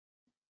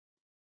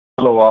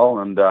Hello all,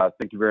 and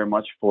thank you very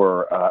much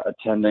for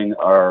attending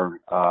our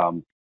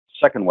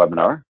second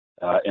webinar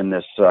in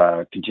this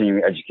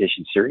continuing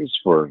education series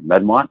for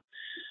Medmont.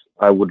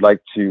 I would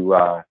like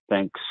to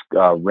thank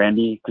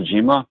Randy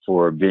Kojima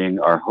for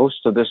being our host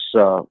of this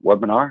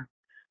webinar.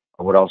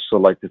 I would also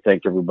like to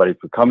thank everybody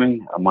for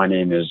coming. My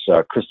name is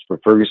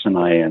Christopher Ferguson.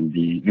 I am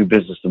the New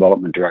Business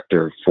Development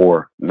Director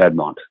for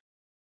Medmont.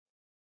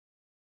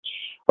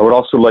 I would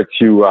also like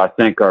to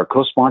thank our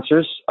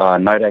co-sponsors,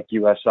 NIDAC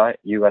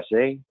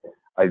USA,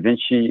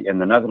 iVinci in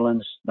the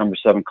Netherlands, Number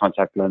 7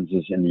 Contact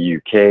Lenses in the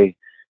UK,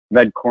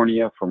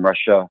 MedCornea from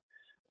Russia,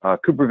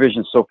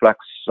 CooperVision Soflex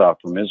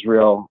from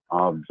Israel,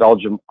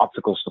 Belgium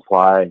Optical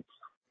Supply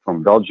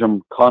from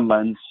Belgium,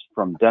 Conlens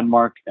from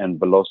Denmark,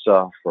 and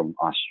Velosa from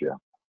Austria.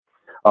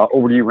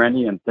 Over to you,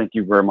 Randy, and thank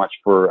you very much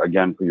for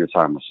your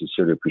time. I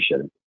sincerely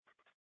appreciate it.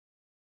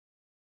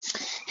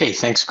 Hey,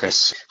 thanks,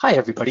 Chris. Hi,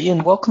 everybody,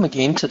 and welcome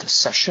again to the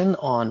session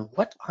on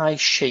what eye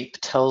shape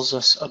tells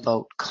us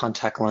about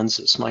contact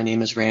lenses. My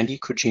name is Randy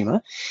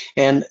Kojima,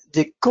 and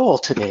the goal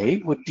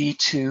today would be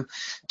to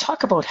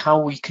talk about how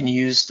we can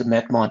use the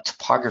Medmont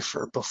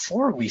topographer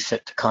before we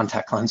fit the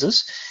contact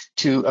lenses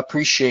to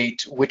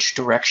appreciate which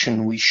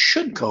direction we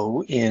should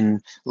go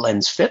in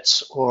lens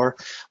fits, or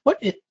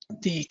what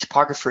the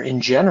topographer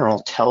in general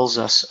tells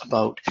us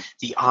about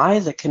the eye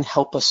that can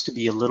help us to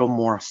be a little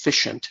more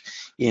efficient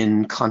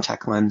in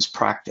contact lens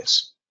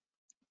practice.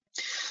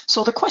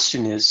 So the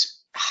question is,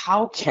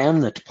 how can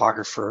the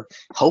topographer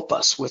help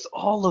us with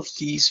all of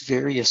these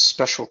various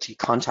specialty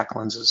contact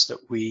lenses that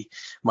we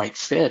might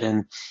fit?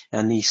 And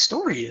the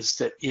story is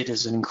that it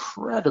is an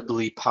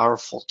incredibly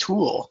powerful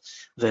tool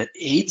that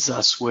aids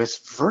us with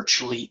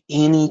virtually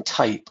any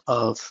type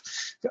of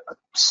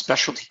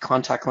specialty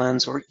contact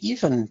lens, or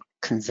even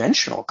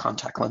conventional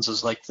contact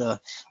lenses like the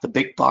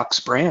big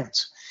box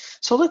brands.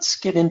 So let's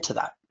get into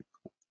that.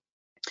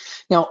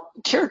 Now,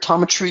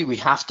 keratometry, we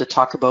have to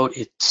talk about.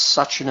 It's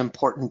such an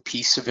important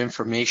piece of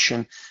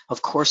information.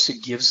 Of course,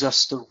 it gives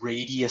us the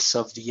radius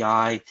of the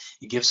eye.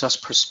 It gives us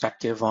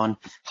perspective on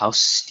how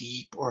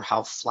steep or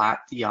how flat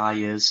the eye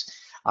is.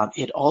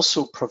 It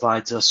also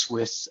provides us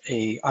with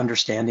an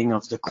understanding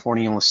of the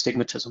corneal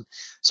astigmatism.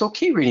 So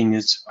K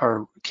readings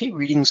are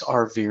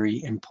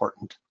very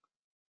important.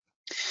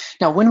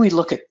 Now, when we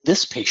look at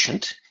this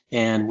patient,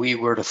 and we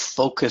were to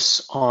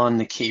focus on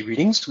the K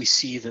readings, we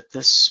see that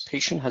this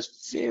patient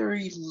has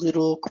very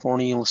little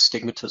corneal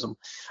astigmatism,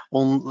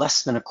 only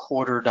less than a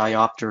quarter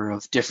diopter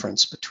of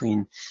difference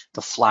between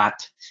the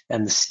flat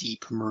and the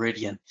steep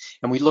meridian.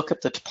 And we look at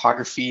the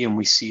topography and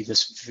we see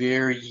this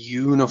very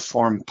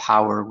uniform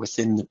power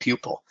within the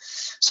pupil.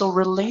 So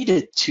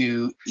related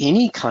to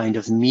any kind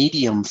of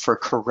medium for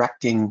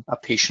correcting a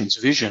patient's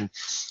vision,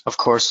 of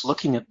course,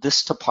 looking at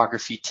this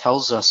topography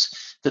tells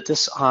us that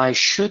this eye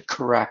should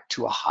correct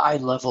to a high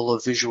level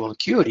of visual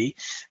acuity,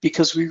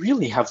 because we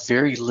really have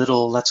very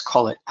little, let's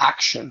call it,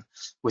 action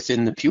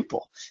within the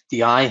pupil.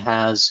 The eye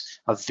has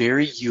a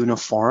very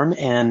uniform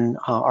and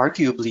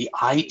arguably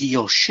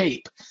ideal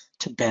shape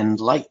to bend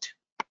light.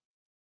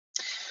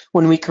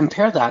 When we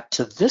compare that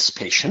to this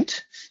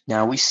patient,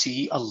 now we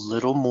see a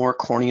little more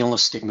corneal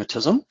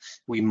astigmatism.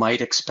 We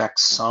might expect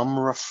some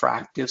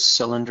refractive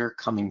cylinder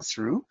coming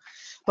through.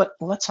 But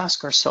let's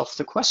ask ourselves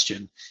the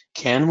question,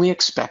 can we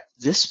expect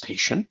this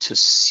patient to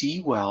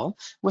see well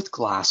with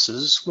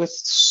glasses, with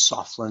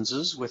soft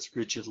lenses, with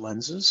rigid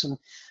lenses? And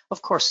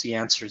of course, the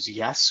answer is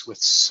yes. With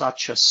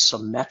such a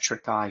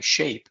symmetric eye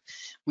shape,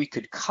 we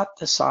could cut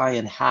this eye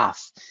in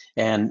half,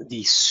 and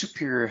the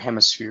superior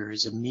hemisphere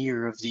is a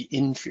mirror of the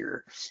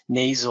inferior,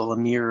 nasal a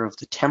mirror of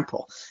the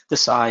temporal.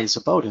 This eye is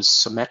about as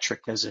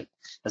symmetric as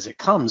it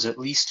comes, at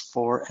least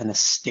for an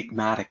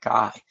astigmatic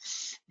eye.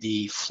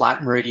 The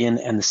flat meridian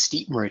and the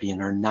steep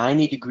meridian are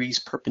 90 degrees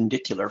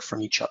perpendicular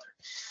from each other.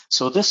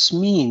 So this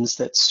means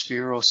that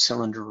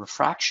spherocylinder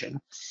refraction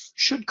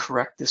should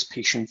correct this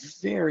patient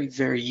very,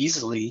 very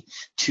easily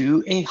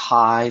to a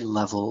high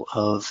level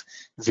of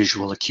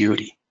visual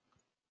acuity.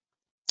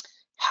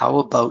 How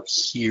about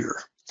here?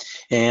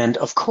 And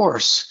of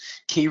course,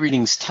 K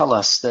readings tell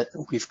us that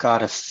we've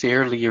got a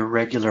fairly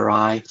irregular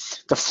eye.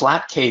 The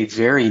flat K,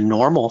 very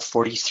normal,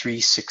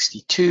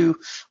 4362,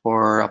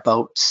 or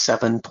about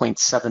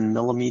 7.7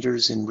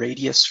 millimeters in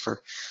radius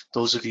for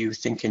those of you who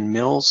think in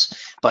mils.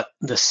 But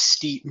the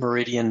steep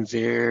meridian,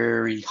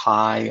 very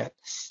high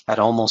at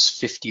almost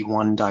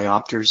 51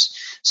 diopters.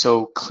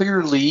 So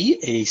clearly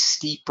a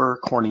steeper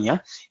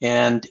cornea,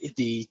 and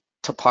the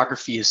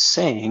topography is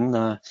saying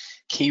the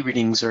K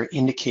readings are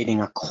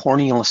indicating a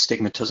corneal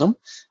astigmatism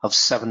of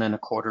 7¼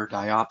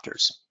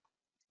 diopters.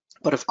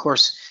 But of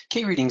course,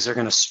 K readings are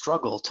going to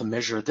struggle to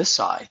measure this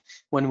eye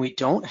when we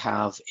don't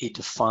have a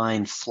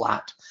defined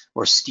flat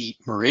or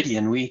steep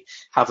meridian. We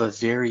have a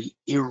very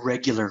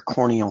irregular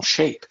corneal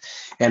shape,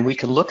 and we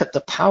can look at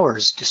the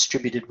powers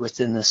distributed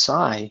within this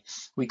eye.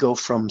 We go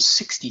from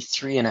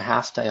 63.5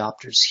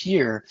 diopters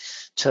here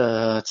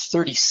to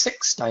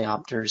 36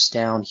 diopters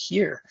down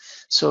here.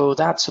 So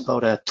that's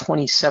about a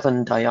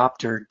 27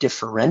 diopter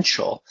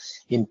differential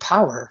in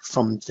power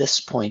from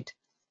this point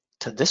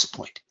to this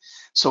point.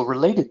 So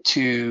related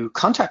to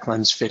contact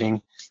lens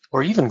fitting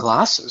or even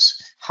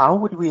glasses, how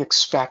would we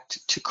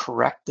expect to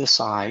correct this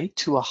eye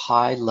to a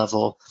high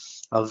level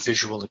of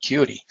visual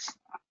acuity?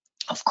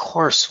 Of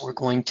course, we're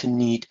going to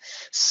need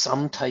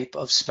some type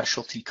of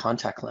specialty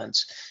contact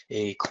lens,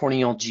 a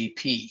corneal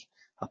GP,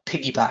 a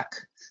piggyback,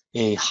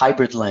 a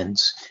hybrid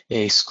lens,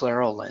 a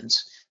scleral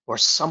lens, or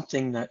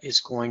something that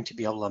is going to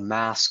be able to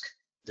mask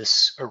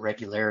this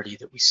irregularity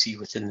that we see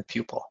within the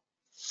pupil.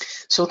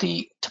 So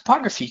the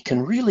topography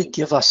can really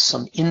give us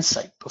some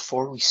insight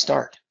before we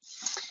start.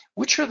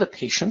 Which are the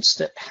patients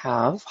that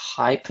have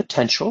high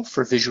potential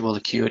for visual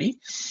acuity?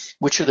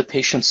 Which are the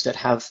patients that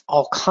have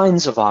all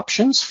kinds of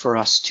options for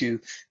us to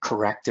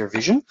correct their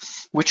vision?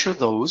 Which are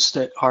those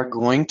that are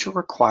going to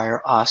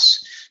require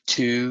us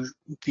to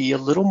be a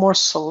little more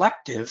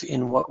selective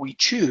in what we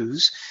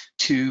choose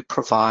to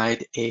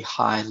provide a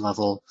high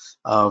level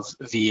of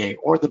VA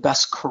or the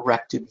best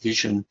corrected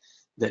vision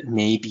that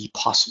may be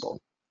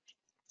possible?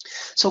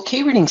 So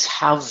K readings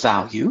have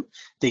value.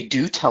 They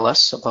do tell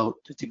us about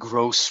the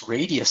gross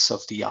radius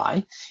of the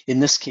eye. In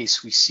this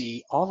case, we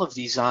see all of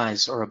these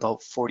eyes are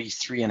about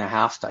 43.5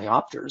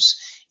 diopters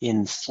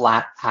in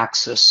flat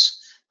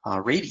axis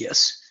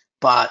radius,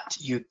 but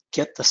you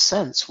get the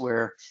sense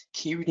where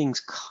K readings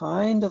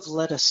kind of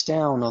let us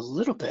down a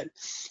little bit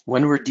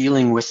when we're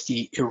dealing with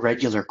the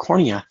irregular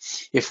cornea.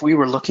 If we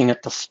were looking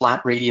at the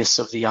flat radius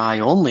of the eye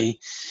only,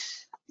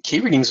 K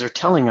readings are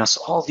telling us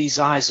all these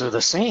eyes are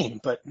the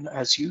same, but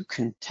as you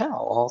can tell,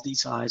 all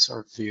these eyes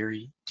are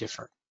very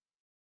different.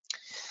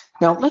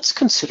 Now let's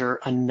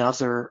consider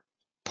another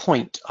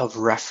point of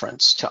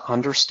reference to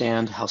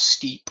understand how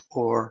steep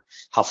or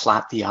how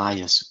flat the eye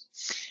is.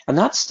 And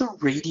that's the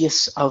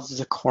radius of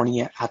the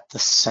cornea at the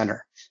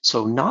center.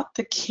 So not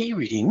the K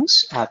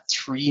readings at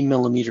 3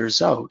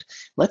 millimeters out.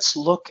 Let's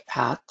look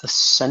at the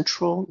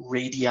central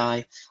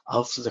radii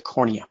of the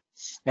cornea.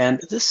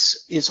 And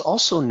this is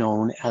also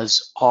known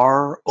as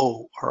RO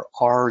or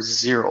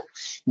R0,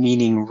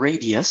 meaning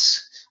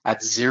radius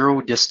at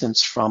 0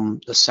 distance from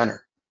the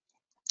center.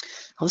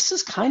 Now, this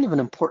is kind of an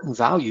important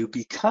value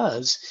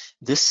because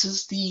this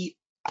is the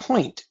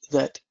point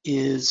that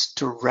is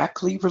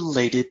directly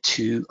related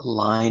to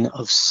line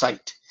of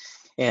sight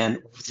and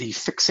the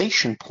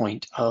fixation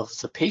point of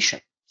the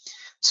patient.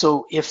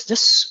 So if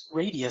this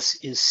radius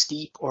is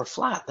steep or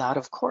flat, that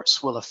of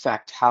course will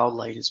affect how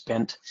light is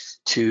bent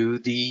to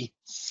the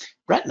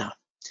retina.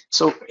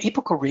 So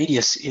apical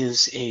radius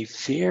is a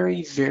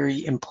very,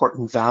 very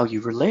important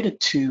value related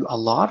to a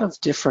lot of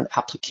different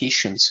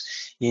applications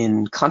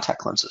in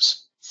contact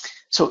lenses.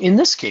 So in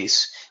this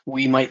case,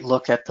 we might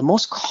look at the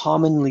most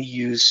commonly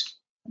used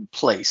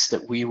place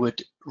that we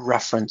would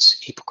reference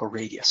apical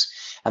radius,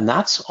 and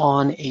that's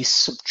on a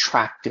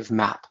subtractive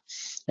map.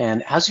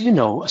 And as you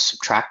know, a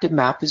subtractive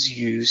map is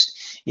used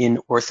in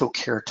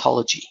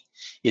orthokeratology.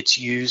 It's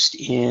used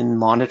in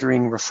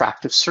monitoring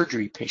refractive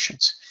surgery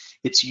patients.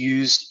 It's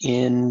used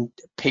in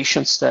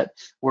patients that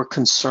were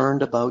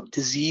concerned about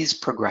disease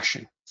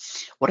progression.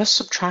 What a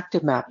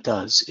subtractive map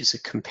does is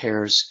it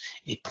compares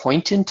a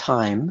point in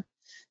time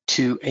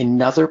to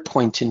another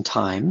point in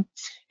time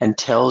and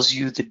tells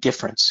you the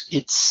difference.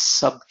 It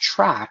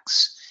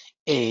subtracts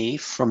A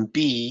from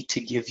B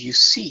to give you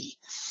C.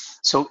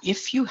 So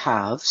if you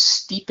have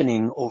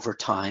steepening over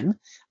time,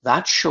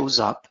 that shows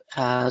up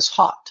as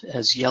hot,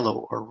 as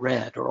yellow or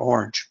red or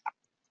orange.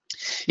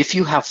 If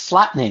you have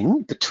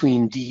flattening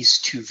between these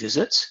two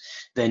visits,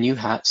 then you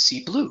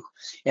see blue.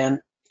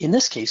 And in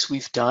this case,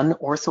 we've done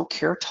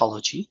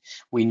orthokeratology.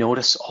 We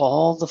notice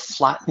all the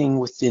flattening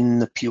within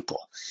the pupil,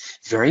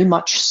 very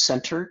much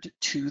centered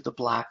to the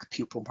black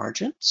pupil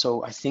margin.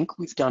 So I think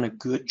we've done a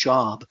good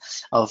job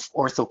of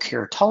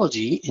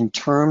orthokeratology in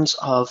terms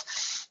of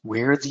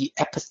where the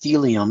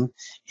epithelium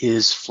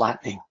is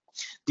flattening.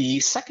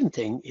 The second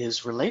thing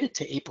is related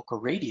to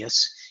apical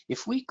radius.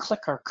 If we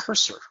click our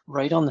cursor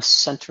right on the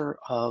center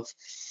of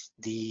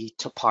the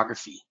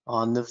topography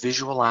on the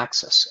visual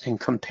axis and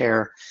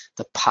compare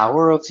the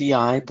power of the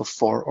eye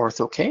before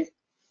ortho-K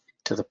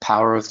to the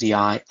power of the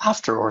eye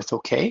after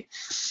ortho-K,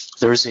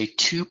 there's a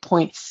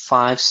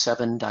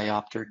 2.57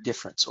 diopter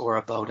difference, or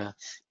about a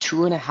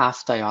 2.5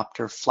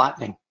 diopter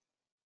flattening.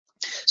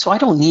 So I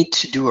don't need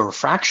to do a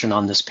refraction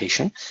on this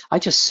patient. I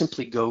just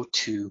simply go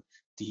to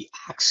the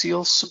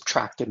axial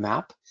subtractive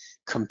map,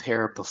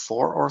 compare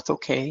before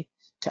ortho-K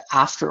to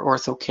after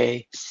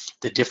ortho-K.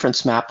 The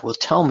difference map will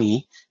tell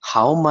me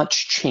how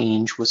much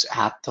change was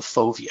at the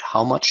fovea,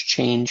 how much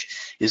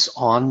change is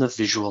on the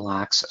visual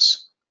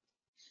axis.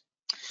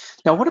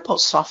 Now, what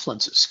about soft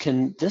lenses?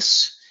 Can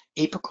this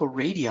apical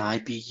radii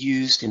be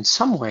used in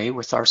some way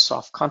with our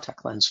soft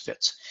contact lens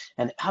fits?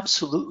 And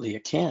absolutely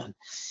it can.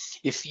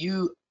 If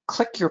you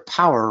click your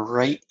power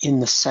right in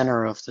the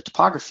center of the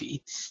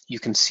topography, you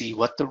can see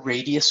what the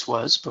radius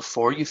was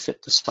before you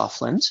fit the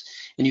soft lens,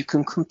 and you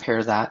can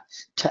compare that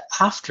to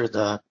after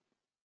the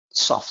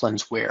soft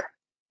lens wear.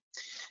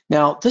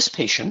 Now, this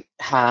patient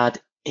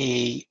had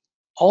a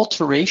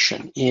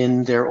alteration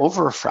in their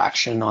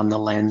over-refraction on the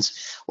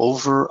lens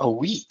over a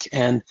week,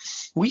 and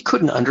we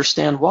couldn't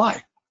understand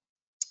why.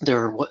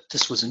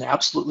 This was an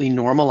absolutely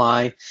normal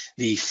eye.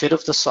 The fit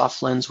of the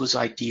soft lens was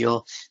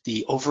ideal.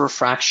 The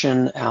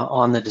over-refraction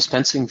on the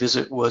dispensing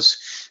visit was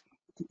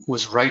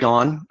right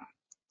on.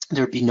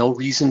 There'd be no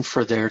reason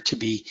for there to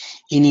be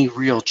any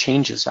real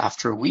changes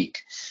after a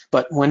week.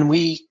 But when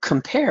we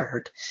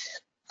compared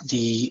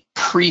the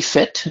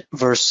pre-fit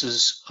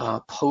versus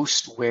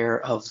post-wear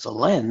of the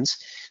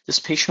lens, this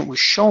patient was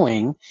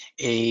showing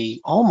a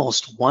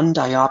almost 1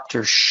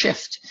 diopter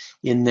shift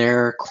in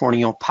their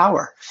corneal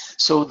power.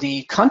 So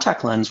the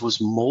contact lens was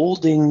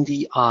molding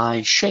the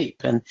eye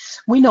shape. And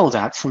we know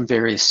that from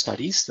various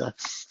studies. The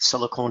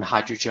silicone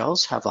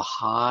hydrogels have a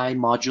high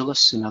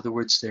modulus. In other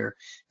words, they're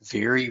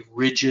very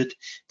rigid.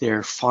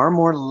 They're far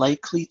more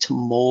likely to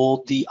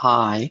mold the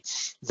eye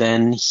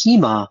than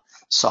HEMA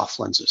soft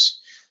lenses.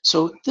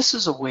 So this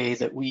is a way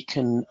that we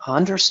can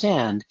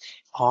understand,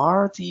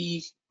 are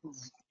the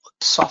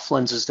soft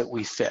lenses that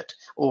we fit,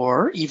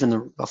 or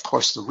even, of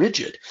course, the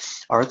rigid,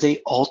 are they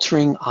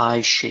altering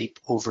eye shape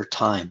over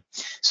time?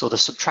 So the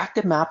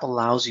subtractive map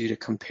allows you to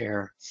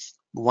compare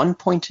one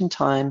point in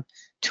time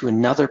to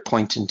another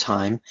point in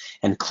time,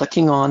 and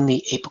clicking on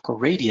the apical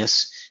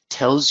radius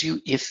tells you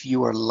if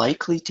you are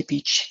likely to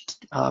be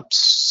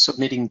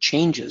submitting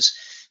changes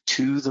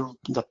to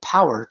the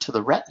power to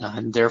the retina,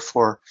 and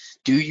therefore,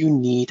 do you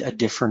need a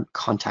different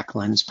contact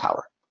lens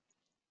power?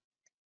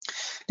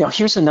 Now,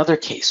 here's another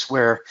case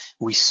where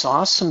we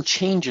saw some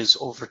changes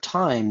over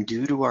time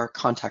due to our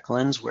contact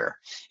lens wear.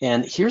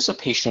 And here's a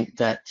patient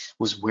that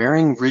was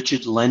wearing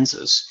rigid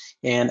lenses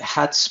and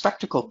had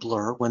spectacle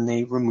blur when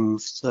they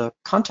removed the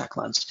contact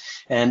lens.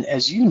 And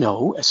as you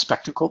know, a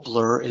spectacle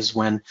blur is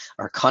when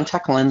our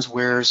contact lens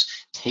wearers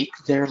take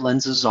their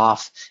lenses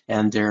off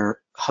and their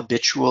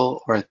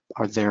habitual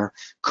or their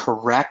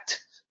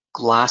correct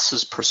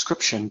glasses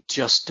prescription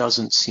just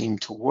doesn't seem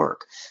to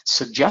work,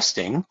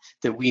 suggesting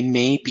that we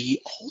may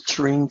be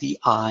altering the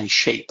eye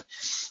shape.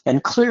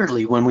 And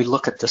clearly, when we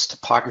look at this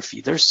topography,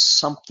 there's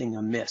something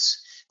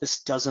amiss.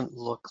 This doesn't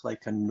look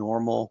like a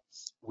normal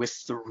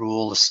with the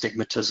rule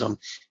astigmatism,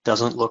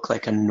 doesn't look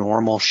like a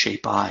normal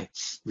shape eye.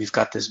 We've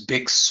got this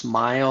big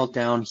smile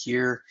down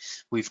here.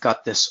 We've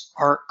got this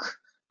arc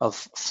of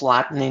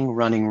flattening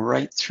running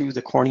right through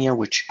the cornea,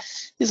 which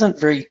isn't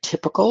very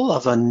typical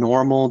of a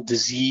normal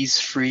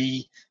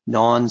disease-free,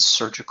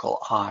 non-surgical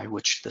eye,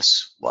 which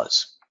this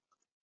was.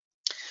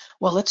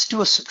 Well, let's do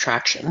a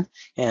subtraction.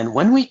 And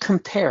when we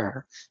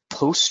compare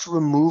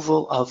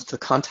post-removal of the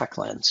contact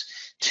lens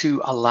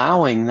to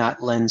allowing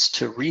that lens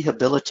to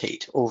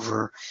rehabilitate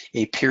over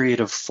a period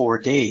of 4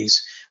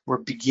 days, we're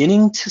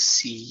beginning to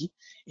see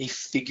a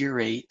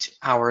figure-8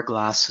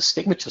 hourglass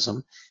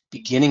astigmatism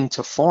beginning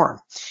to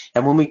form.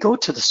 And when we go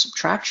to the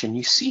subtraction,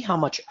 you see how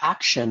much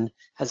action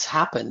has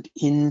happened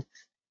in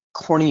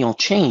corneal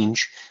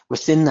change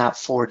within that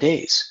 4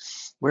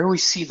 days. Where we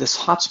see this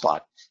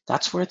hotspot,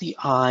 that's where the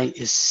eye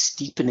is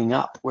steepening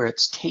up, where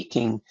it's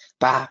taking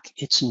back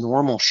its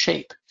normal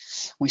shape.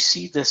 We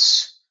see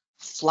this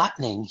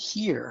flattening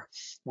here,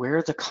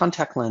 where the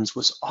contact lens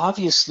was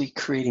obviously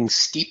creating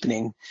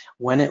steepening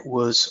when it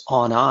was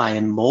on eye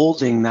and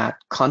molding that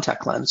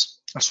contact lens,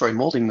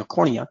 molding the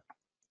cornea.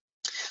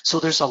 So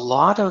there's a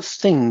lot of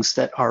things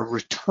that are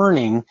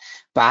returning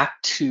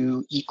back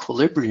to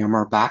equilibrium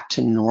or back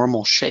to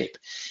normal shape.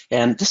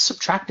 And this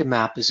subtractive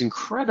map is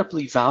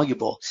incredibly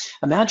valuable.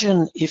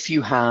 Imagine if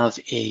you have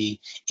a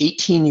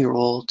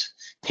 18-year-old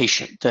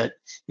patient that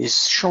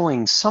is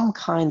showing some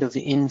kind of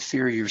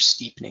inferior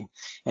steepening,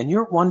 and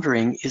you're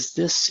wondering, is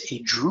this a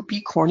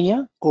droopy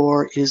cornea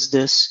or is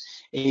this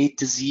a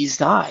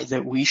diseased eye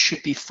that we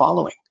should be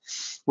following?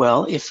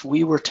 Well, if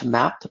we were to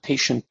map the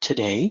patient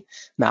today,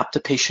 map the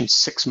patient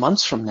 6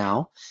 months from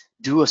now,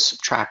 do a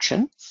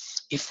subtraction,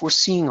 if we're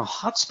seeing a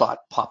hotspot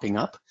popping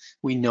up,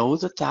 we know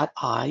that that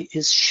eye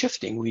is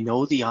shifting. We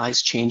know the eye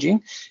is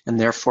changing, and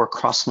therefore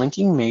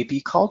cross-linking may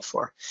be called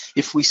for.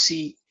 If we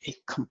see a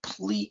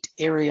complete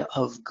area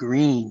of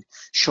green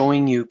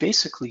showing you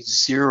basically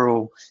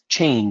zero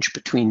change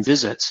between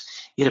visits,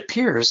 it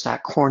appears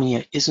that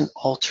cornea isn't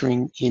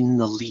altering in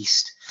the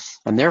least.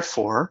 And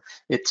therefore,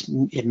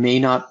 it may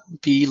not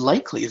be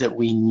likely that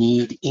we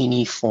need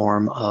any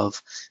form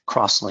of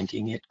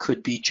cross-linking. It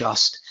could be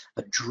just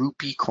a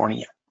droopy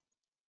cornea.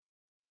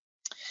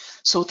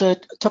 So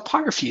the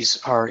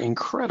topographies are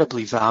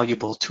incredibly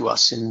valuable to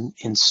us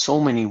in so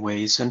many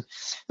ways, and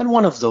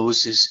one of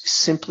those is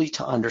simply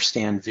to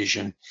understand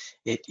vision.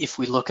 If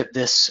we look at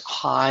this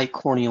high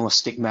corneal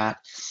astigmat,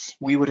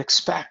 we would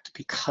expect,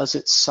 because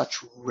it's such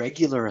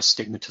regular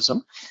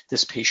astigmatism,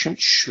 this patient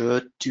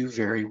should do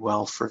very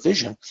well for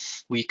vision.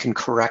 We can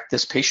correct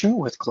this patient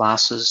with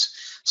glasses,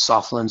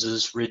 soft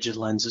lenses, rigid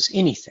lenses,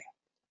 anything.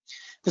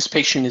 This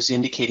patient is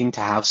indicating to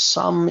have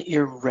some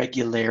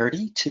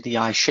irregularity to the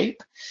eye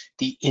shape,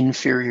 the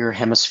inferior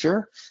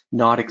hemisphere,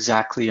 not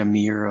exactly a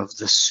mirror of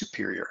the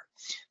superior.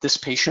 This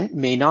patient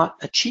may not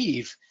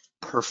achieve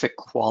perfect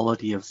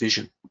quality of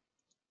vision.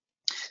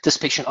 This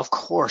patient, of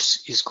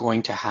course, is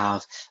going to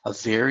have a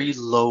very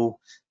low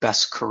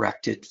best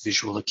corrected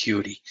visual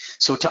acuity.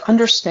 So to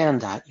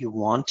understand that, you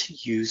want to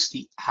use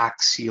the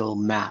axial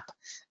map,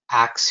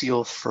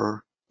 axial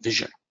for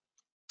vision.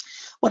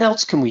 What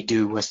else can we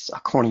do with a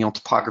corneal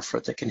topographer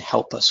that can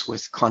help us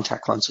with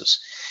contact lenses?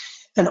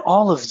 And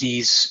all of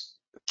these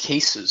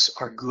cases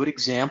are good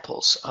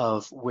examples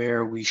of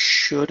where we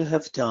should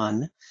have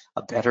done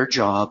a better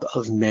job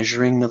of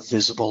measuring the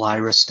visible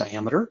iris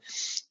diameter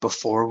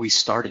before we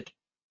started.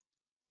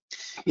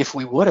 If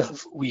we would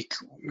have, we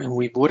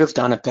would have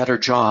done a better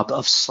job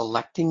of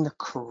selecting the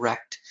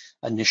correct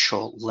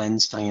initial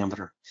lens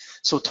diameter.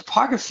 So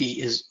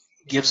topography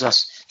gives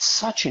us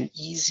such an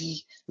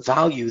easy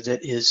value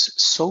that is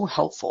so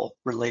helpful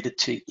related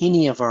to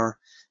any of our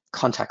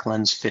contact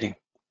lens fitting.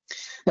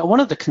 Now, one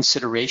of the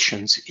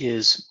considerations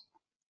is,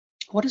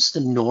 what is the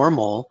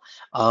normal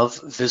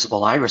of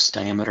visible iris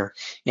diameter?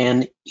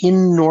 And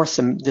in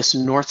this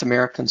North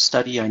American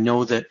study, I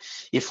know that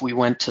if we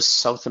went to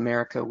South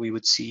America, we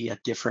would see a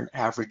different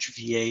average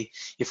VA.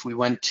 If we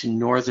went to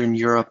Northern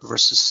Europe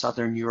versus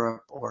Southern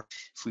Europe, or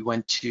if we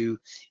went to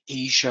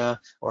Asia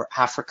or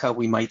Africa,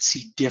 we might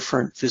see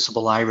different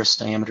visible iris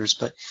diameters.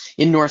 But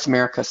in North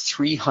America,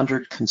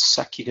 300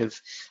 consecutive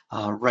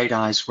right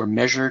eyes were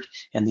measured,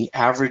 and the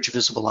average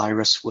visible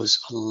iris was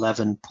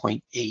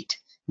 11.8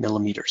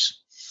 millimeters.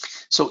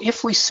 So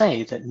if we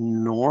say that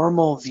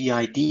normal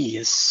VID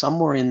is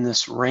somewhere in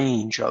this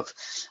range of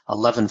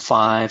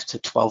 11.5 to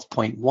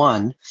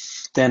 12.1,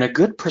 then a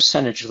good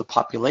percentage of the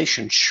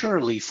population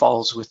surely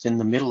falls within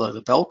the middle of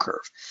the bell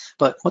curve.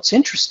 But what's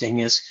interesting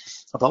is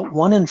about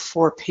 1 in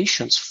 4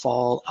 patients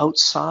fall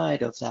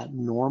outside of that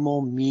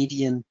normal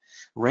median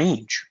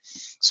range.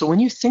 So when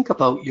you think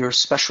about your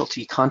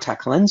specialty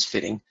contact lens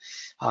fitting,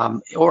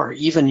 or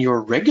even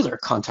your regular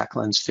contact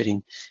lens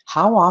fitting,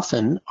 how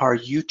often are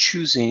you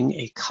choosing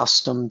a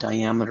custom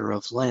diameter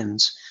of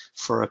lens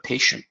for a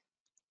patient?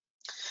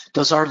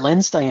 Does our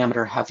lens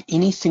diameter have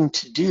anything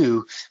to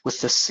do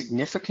with the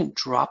significant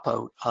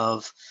dropout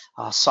of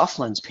soft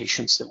lens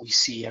patients that we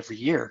see every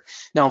year?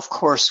 Now, of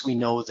course, we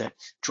know that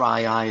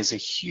dry eye is a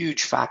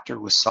huge factor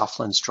with soft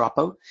lens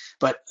dropout,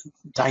 but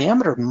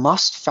diameter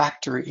must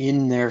factor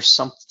in there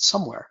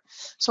somewhere.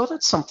 So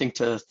that's something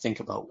to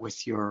think about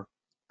with your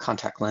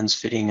contact lens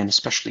fitting, and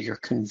especially your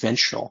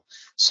conventional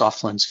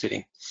soft lens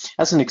fitting.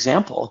 As an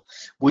example,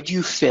 would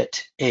you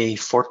fit a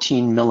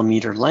 14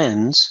 millimeter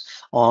lens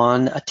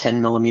on a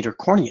 10 millimeter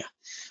cornea?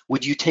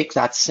 Would you take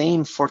that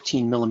same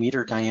 14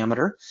 millimeter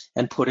diameter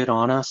and put it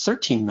on a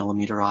 13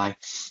 millimeter eye?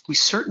 We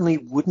certainly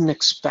wouldn't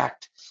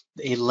expect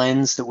a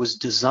lens that was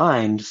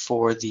designed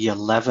for the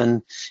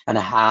 11.5,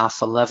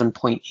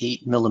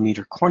 11.8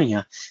 millimeter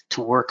cornea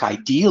to work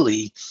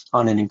ideally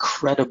on an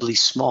incredibly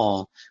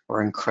small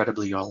or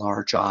incredibly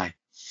large eye.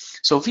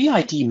 So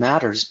VID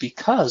matters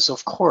because,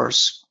 of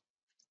course,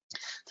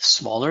 the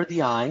smaller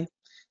the eye,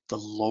 the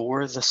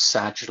lower the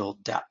sagittal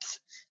depth.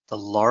 The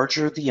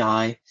larger the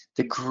eye,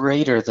 the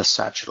greater the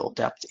sagittal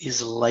depth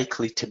is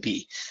likely to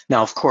be.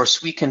 Now, of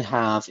course, we can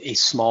have a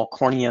small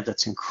cornea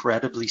that's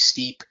incredibly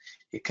steep.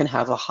 It can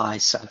have a high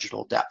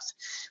sagittal depth.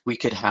 We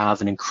could have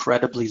an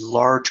incredibly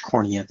large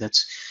cornea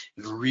that's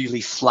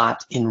really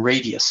flat in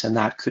radius, and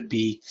that could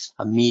be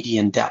a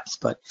median depth.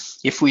 But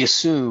if we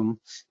assume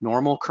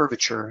normal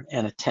curvature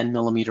and a 10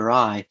 millimeter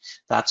eye,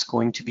 that's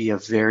going to be a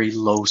very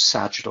low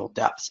sagittal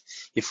depth.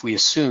 If we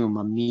assume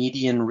a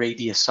median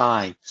radius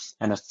eye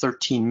and a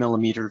 13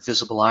 millimeter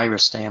visible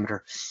iris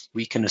diameter,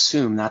 we can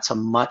assume that's a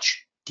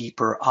much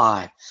deeper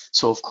eye.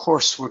 So of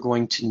course, we're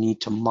going to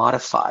need to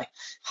modify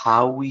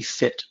how we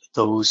fit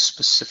those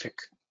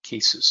specific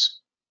cases.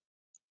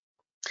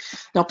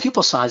 Now,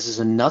 pupil size is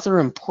another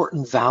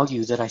important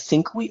value that I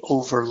think we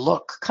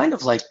overlook, kind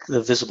of like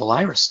the visible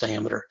iris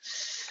diameter.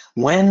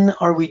 When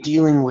are we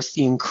dealing with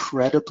the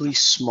incredibly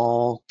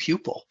small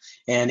pupil?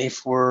 And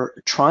if we're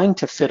trying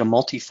to fit a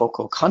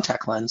multifocal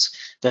contact lens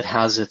that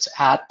has its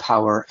add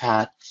power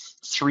at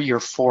 3 or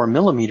 4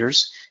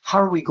 millimeters, how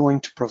are we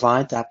going to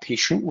provide that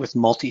patient with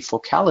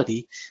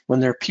multifocality when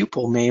their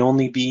pupil may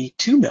only be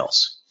 2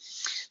 mils?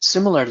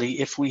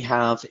 Similarly, if we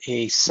have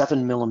a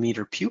 7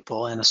 millimeter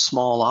pupil and a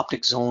small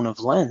optic zone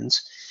of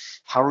lens,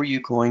 how are you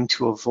going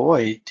to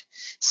avoid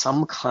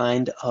some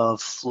kind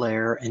of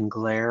flare and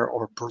glare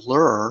or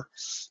blur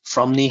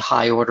from the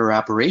high order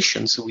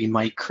aberrations that we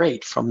might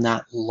create from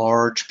that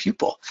large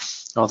pupil?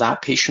 Now,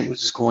 that patient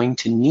is going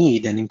to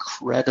need an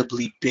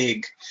incredibly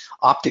big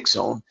optic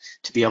zone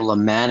to be able to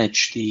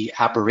manage the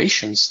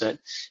aberrations that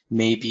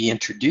may be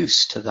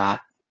introduced to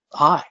that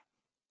eye.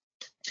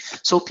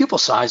 So pupil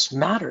size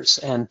matters,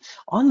 and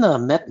on the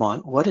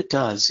Medmont, what it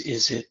does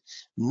is it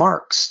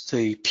marks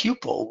the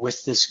pupil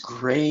with this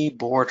gray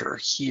border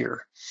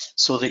here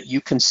so that you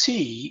can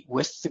see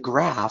with the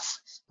graph,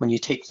 when you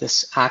take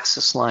this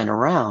axis line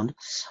around,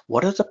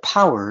 what are the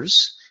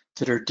powers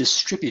that are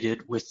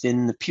distributed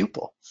within the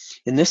pupil.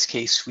 In this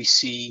case, we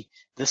see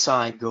this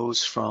eye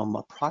goes from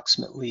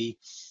approximately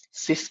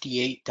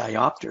 58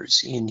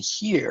 diopters in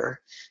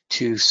here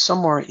to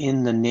somewhere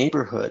in the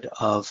neighborhood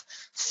of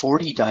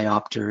 40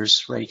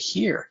 diopters right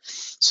here.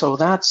 So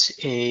that's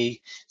a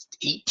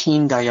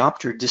 18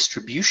 diopter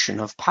distribution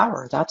of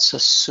power. That's a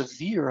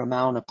severe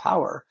amount of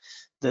power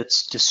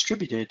that's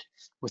distributed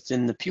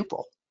within the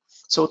pupil.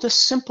 So this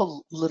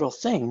simple little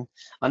thing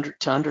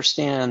to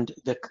understand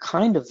the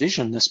kind of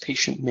vision this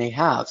patient may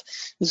have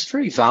is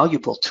very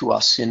valuable to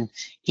us in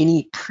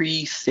any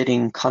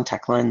pre-fitting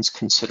contact lens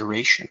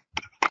consideration.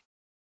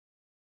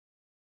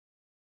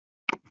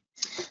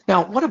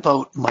 Now, what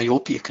about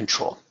myopia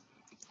control?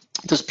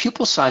 Does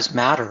pupil size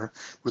matter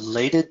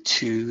related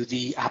to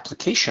the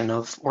application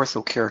of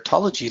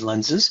orthokeratology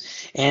lenses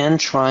and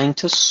trying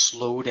to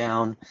slow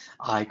down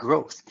eye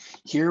growth?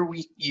 Here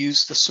we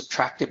use the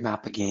subtractive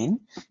map again,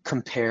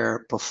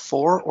 compare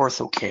before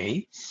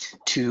ortho-K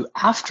to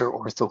after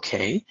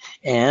ortho-K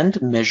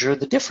and measure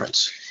the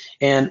difference.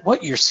 And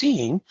what you're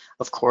seeing,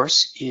 of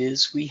course,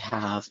 is we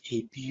have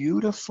a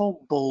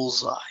beautiful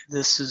bullseye.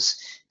 This is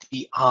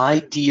the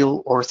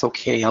ideal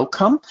ortho-K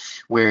outcome,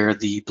 where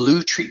the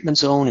blue treatment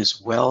zone is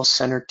well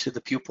centered to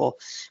the pupil.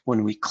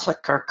 When we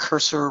click our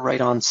cursor right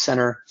on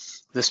center,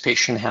 this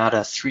patient had a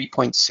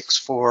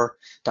 3.64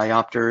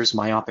 diopters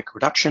myopic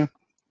reduction.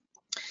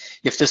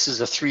 If this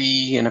is a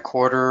 3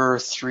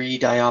 1/4, 3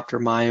 diopter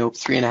myope,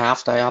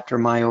 3.5 diopter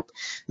myope,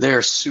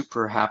 they're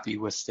super happy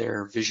with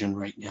their vision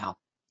right now.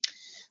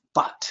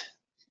 But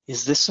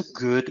is this a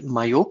good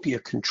myopia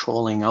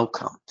controlling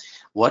outcome?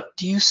 What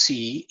do you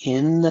see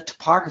in the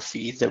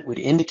topography that would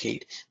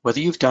indicate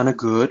whether you've done a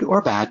good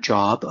or bad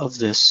job of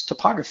this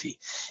topography?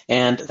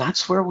 And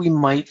that's where we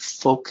might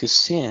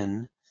focus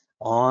in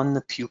on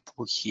the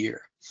pupil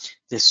here.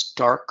 This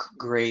dark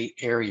gray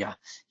area,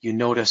 you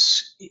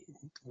notice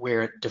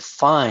where it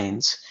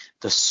defines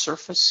the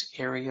surface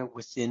area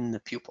within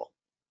the pupil.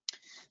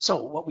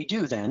 So what we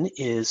do then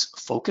is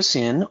focus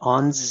in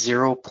on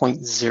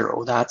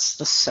 0.0. That's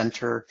the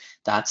center,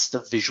 that's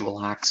the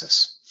visual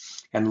axis.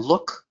 And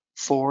look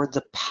for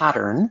the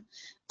pattern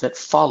that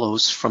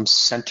follows from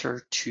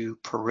center to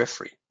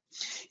periphery.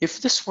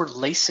 If this were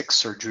LASIK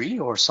surgery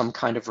or some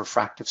kind of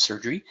refractive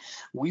surgery,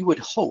 we would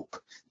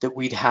hope that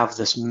we'd have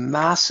this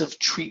massive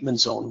treatment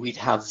zone. We'd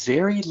have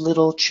very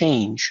little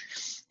change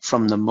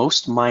from the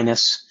most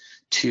minus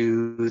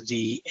to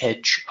the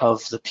edge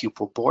of the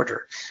pupil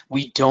border.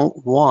 We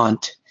don't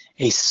want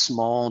a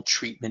small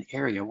treatment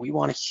area. We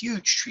want a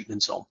huge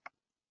treatment zone.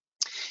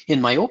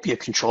 In myopia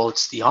control,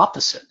 it's the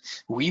opposite.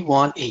 We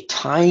want a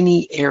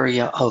tiny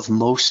area of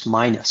most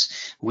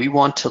minus. We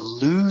want to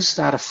lose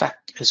that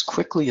effect as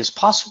quickly as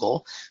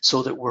possible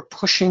so that we're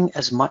pushing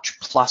as much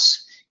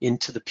plus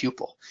into the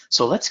pupil.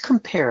 So let's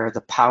compare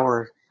the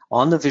power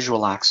on the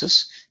visual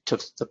axis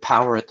to the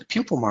power at the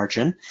pupil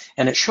margin,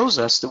 and it shows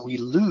us that we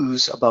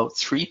lose about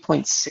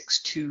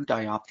 3.62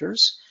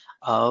 diopters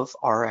of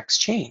RX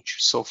change.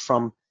 So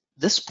from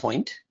this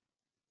point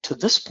to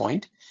this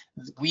point,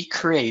 we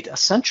create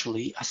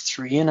essentially a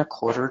 3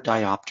 1/4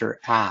 diopter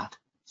add.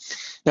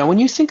 Now, when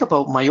you think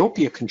about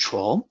myopia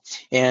control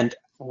and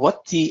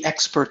what the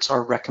experts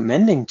are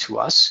recommending to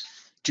us,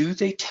 do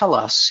they tell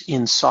us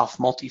in soft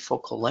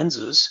multifocal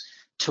lenses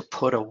to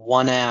put a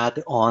 1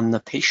 add on the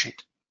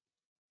patient?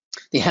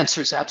 The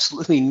answer is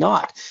absolutely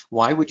not.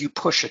 Why would you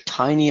push a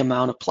tiny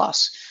amount of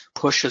plus?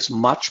 Push as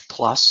much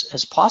plus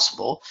as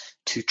possible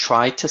to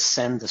try to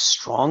send the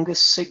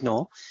strongest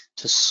signal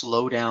to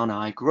slow down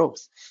eye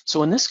growth.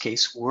 So in this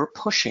case, we're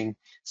pushing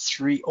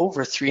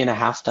over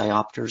 3.5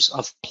 diopters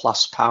of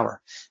plus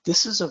power.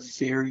 This is a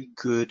very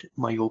good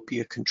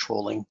myopia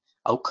controlling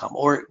outcome,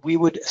 or we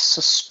would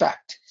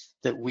suspect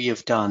that we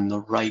have done the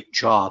right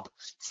job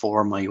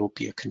for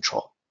myopia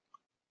control.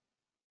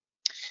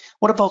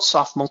 What about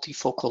soft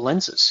multifocal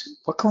lenses?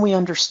 What can we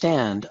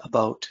understand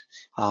about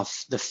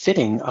the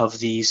fitting of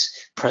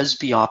these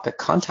presbyopic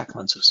contact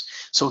lenses?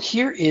 So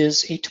here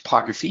is a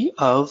topography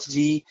of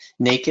the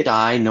naked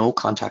eye, no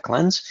contact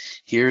lens.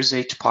 Here's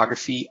a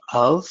topography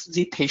of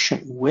the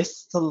patient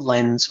with the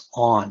lens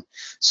on.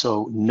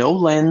 So no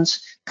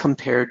lens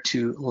compared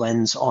to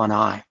lens on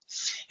eye.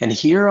 And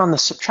here on the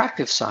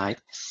subtractive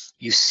side,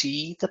 you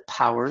see the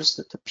powers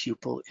that the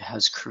pupil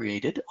has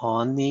created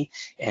on the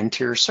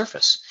anterior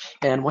surface.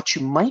 And what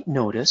you might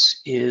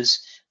notice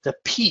is the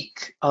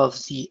peak of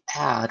the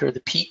add, or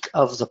the peak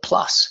of the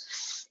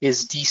plus,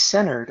 is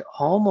decentered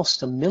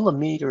almost a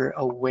millimeter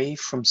away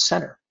from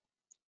center.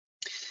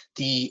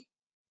 The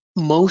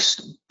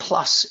most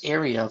plus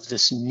area of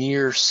this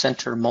near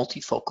center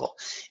multifocal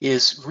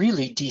is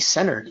really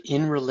decentered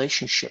in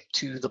relationship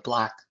to the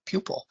black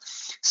pupil.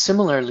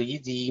 Similarly,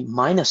 the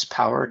minus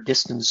power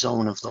distance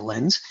zone of the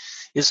lens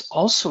is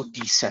also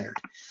decentered.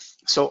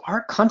 So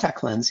our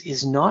contact lens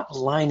is not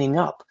lining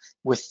up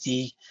with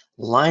the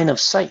line of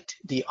sight.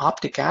 The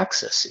optic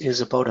axis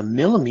is about a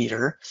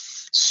millimeter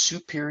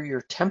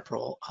superior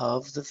temporal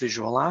of the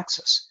visual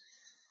axis.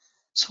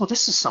 So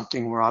this is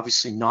something we're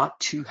obviously not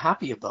too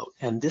happy about,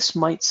 and this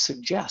might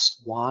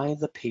suggest why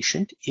the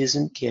patient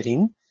isn't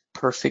getting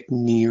perfect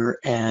near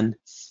and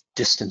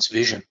distance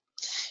vision.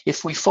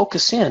 If we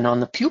focus in on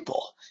the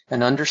pupil,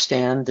 and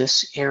understand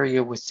this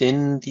area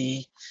within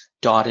the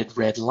dotted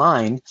red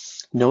line,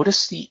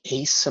 notice the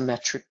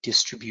asymmetric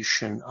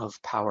distribution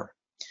of power.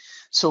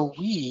 So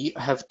we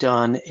have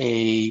done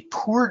a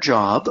poor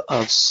job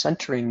of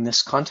centering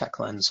this contact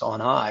lens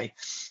on eye,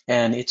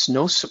 and it's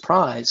no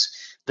surprise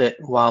that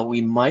while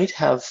we might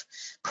have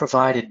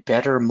provided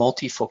better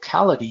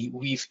multifocality,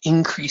 we've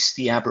increased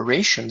the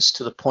aberrations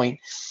to the point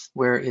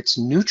where it's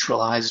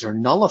neutralized or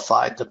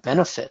nullified the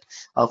benefit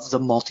of the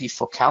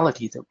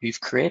multifocality that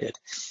we've created.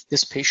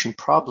 This patient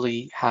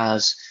probably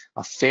has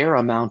a fair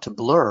amount of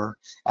blur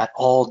at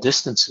all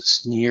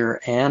distances,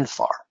 near and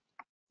far.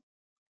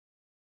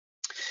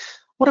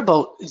 What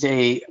about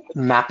the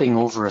mapping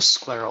over a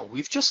scleral?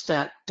 We've just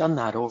done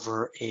that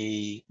over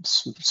a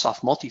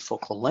soft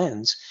multifocal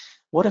lens.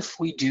 What if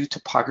we do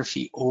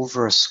topography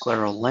over a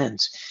scleral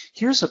lens?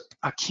 Here's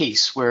a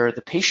case where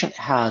the patient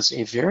has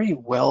a very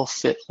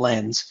well-fit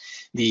lens.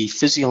 The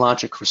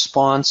physiologic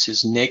response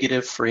is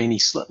negative for any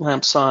slit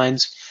lamp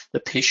signs. The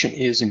patient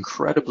is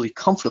incredibly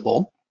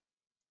comfortable.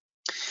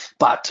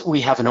 But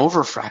we have an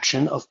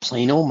overfraction of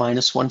plano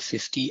minus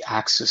 150,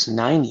 axis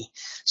 90.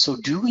 So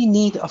do we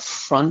need a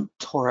front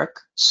toric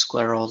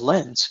scleral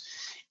lens?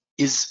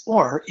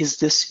 Or is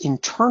this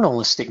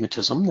internal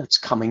astigmatism that's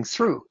coming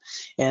through?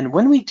 And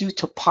when we do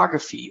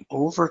topography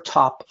over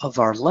top of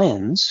our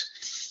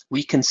lens,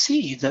 we can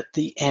see that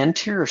the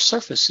anterior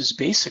surface is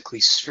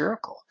basically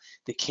spherical.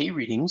 The K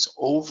readings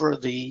over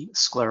the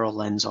scleral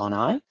lens on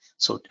eye.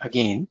 So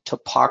again,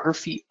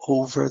 topography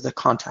over the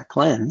contact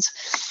lens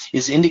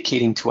is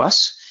indicating to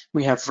us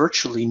we have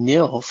virtually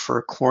nil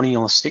for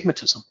corneal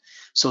astigmatism.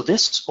 So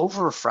this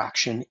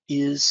overrefraction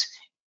is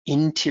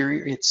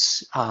interior,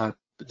 it's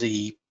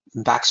the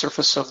back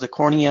surface of the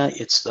cornea,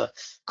 it's the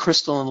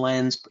crystalline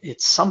lens,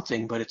 it's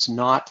something, but it's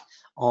not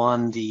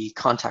on the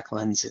contact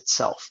lens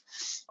itself.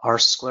 Our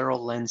scleral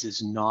lens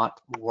is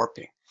not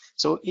warping.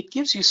 So it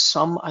gives you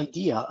some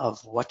idea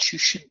of what you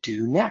should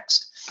do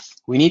next.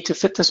 We need to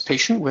fit this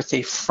patient with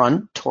a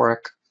front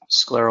toric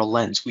scleral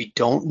lens. We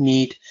don't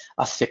need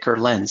a thicker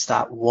lens.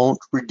 That won't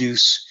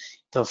reduce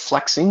the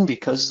flexing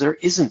because there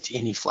isn't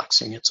any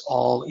flexing. It's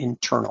all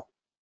internal.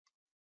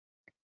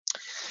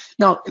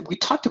 Now, we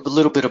talked a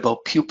little bit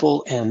about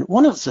pupil, and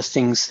one of the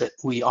things that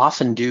we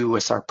often do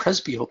with our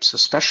presbyopes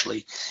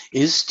especially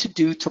is to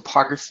do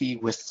topography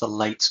with the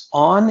lights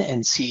on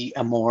and see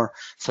a more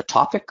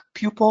photopic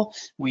pupil.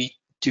 We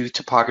do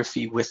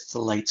topography with the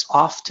lights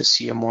off to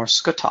see a more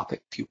scotopic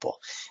pupil.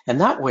 And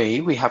that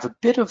way we have a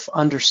bit of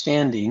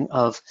understanding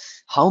of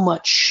how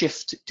much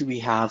shift do we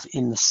have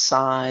in the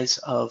size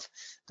of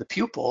the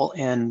pupil,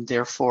 and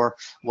therefore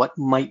what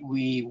might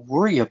we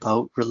worry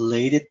about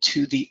related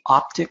to the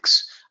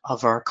optics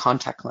of our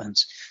contact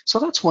lens. So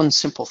that's one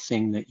simple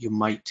thing that you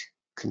might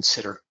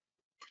consider.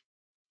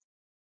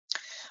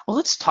 Well,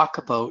 let's talk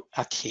about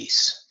a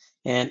case.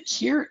 And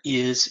here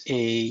is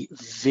a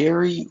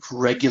very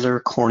regular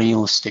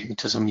corneal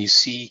astigmatism. You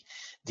see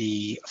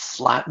the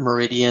flat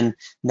meridian,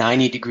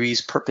 90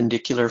 degrees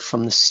perpendicular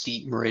from the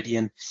steep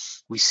meridian.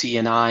 We see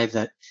an eye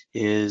that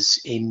is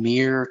a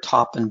mere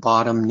top and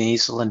bottom,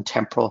 nasal and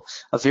temporal,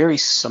 a very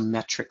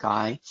symmetric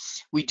eye.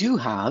 We do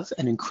have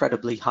an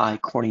incredibly high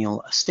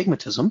corneal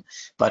astigmatism,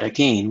 but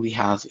again, we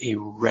have a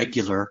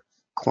regular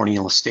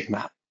corneal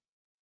astigmat.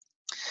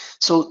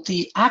 So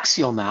the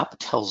axial map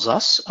tells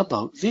us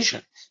about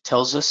vision,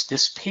 tells us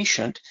this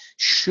patient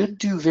should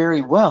do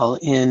very well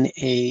in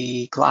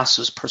a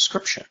glasses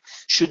prescription,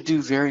 should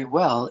do very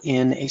well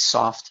in a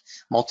soft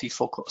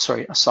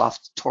a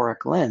soft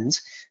toric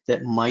lens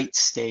that might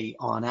stay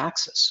on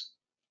axis.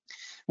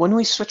 When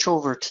we switch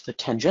over to the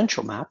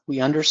tangential map,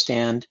 we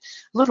understand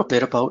a little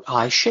bit about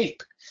eye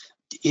shape.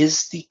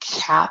 Is the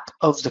cap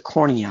of the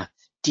cornea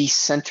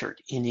decentered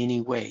in any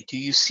way? Do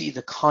you see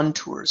the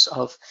contours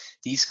of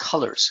these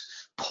colors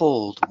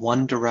pulled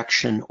one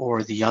direction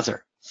or the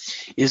other?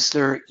 Is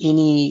there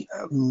any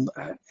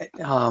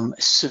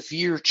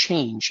severe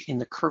change in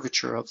the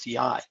curvature of the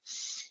eye?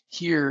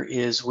 Here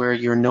is where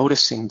you're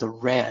noticing the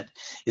red.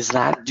 Is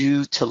that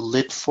due to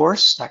lid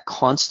force, that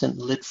constant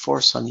lid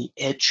force on the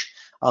edge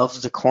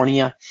of the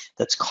cornea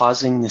that's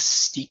causing this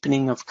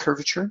steepening of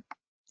curvature?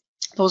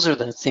 Those are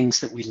the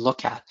things that we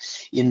look at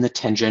in the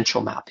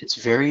tangential map. It's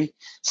very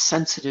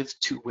sensitive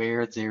to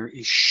where there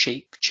is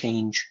shape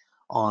change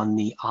on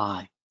the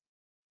eye.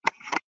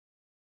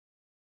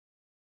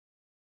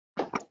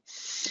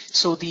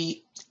 So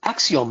the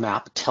axial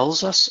map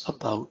tells us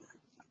about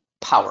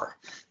power.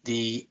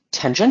 The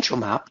tangential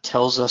map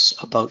tells us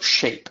about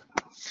shape.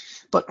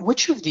 But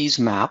which of these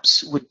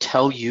maps would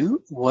tell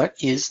you what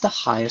is the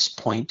highest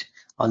point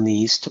on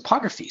these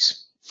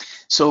topographies?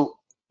 So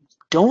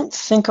don't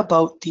think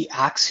about the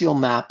axial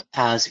map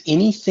as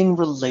anything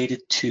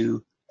related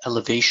to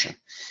elevation.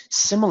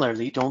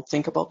 Similarly, don't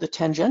think about the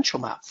tangential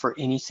map for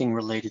anything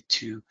related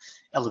to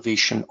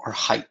elevation or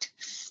height.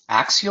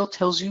 Axial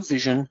tells you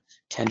vision,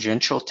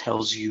 tangential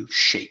tells you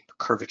shape,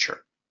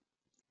 curvature.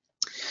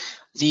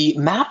 The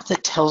map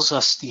that tells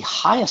us the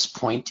highest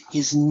point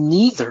is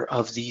neither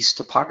of these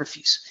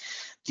topographies.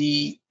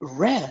 The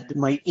red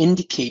might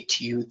indicate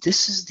to you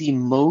this is the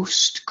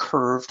most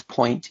curved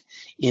point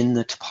in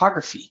the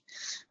topography.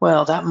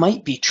 Well, that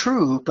might be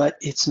true, but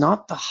it's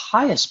not the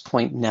highest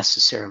point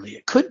necessarily.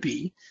 It could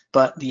be,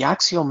 but the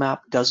axial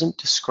map doesn't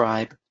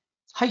describe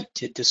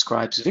height, it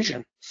describes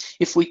vision.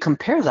 If we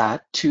compare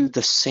that to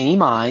the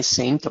same eye,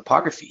 same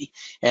topography,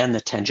 and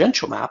the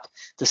tangential map,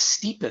 the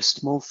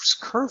steepest,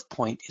 most curved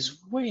point is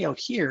way out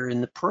here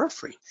in the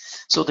periphery.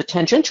 So the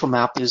tangential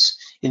map is,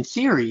 in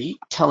theory,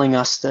 telling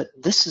us that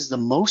this is the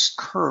most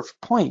curved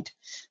point.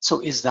 So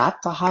is that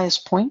the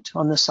highest point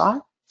on this eye?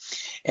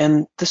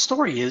 And the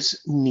story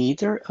is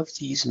neither of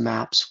these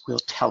maps will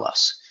tell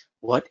us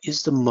what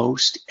is the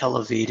most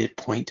elevated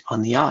point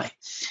on the eye.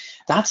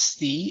 That's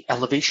the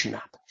elevation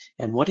map.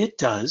 And what it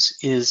does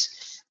is,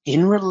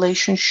 in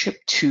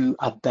relationship to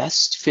a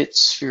best fit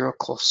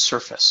spherical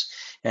surface,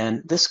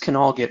 and this can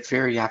all get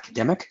very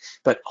academic,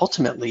 but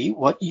ultimately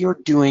what you're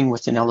doing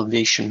with an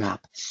elevation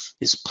map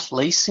is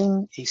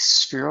placing a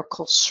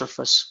spherical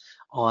surface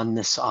on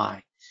this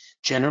eye.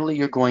 Generally,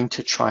 you're going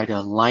to try to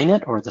align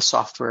it, or the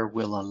software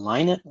will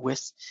align it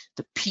with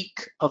the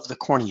peak of the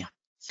cornea.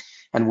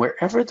 And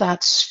wherever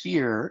that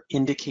sphere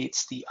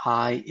indicates the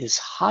eye is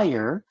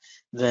higher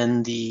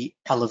than the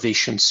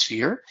elevation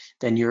sphere,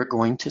 then you're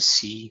going to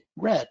see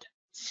red.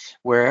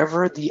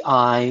 Wherever the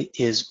eye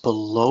is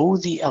below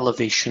the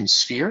elevation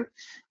sphere,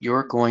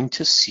 you're going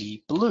to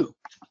see blue.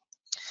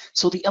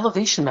 So the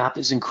elevation map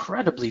is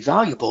incredibly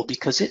valuable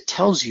because it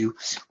tells you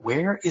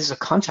where is a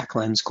contact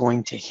lens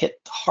going to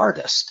hit the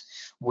hardest,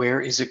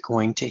 where is it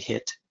going to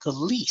hit the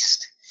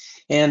least.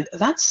 And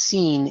that's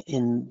seen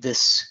in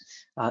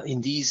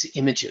these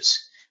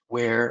images,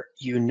 where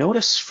you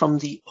notice from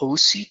the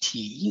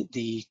OCT,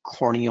 the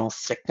corneal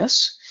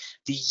thickness,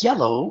 the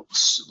yellow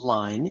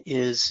line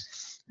is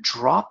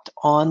dropped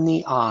on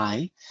the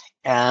eye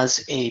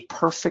as a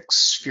perfect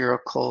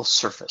spherical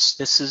surface.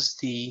 This is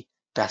the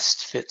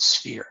best fit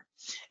sphere.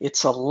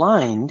 It's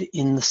aligned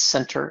in the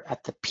center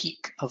at the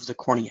peak of the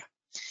cornea.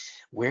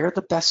 Where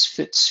the best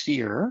fit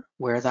sphere,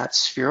 where that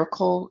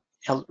spherical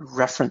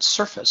reference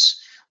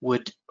surface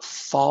would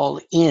fall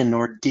in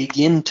or dig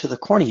into the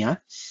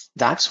cornea,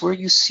 that's where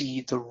you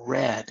see the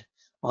red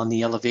on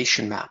the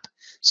elevation map.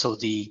 So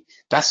the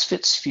best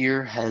fit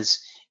sphere has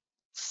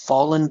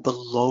fallen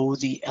below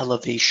the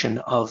elevation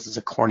of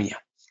the cornea.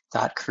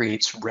 That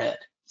creates red.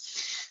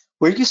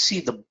 Where you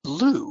see the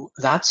blue,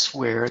 that's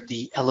where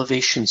the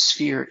elevation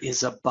sphere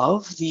is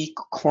above the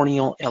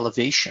corneal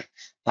elevation.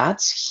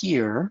 That's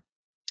here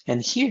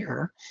and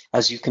here,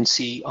 as you can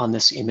see on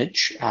this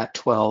image at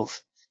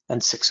 12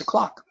 and 6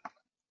 o'clock.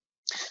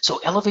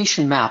 So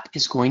elevation map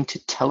is going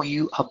to tell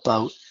you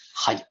about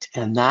height,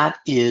 and that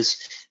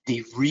is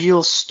the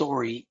real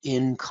story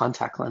in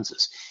contact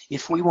lenses.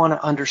 If we want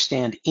to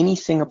understand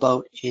anything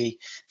about a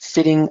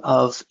fitting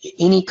of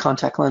any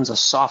contact lens, a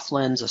soft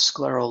lens, a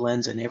scleral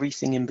lens, and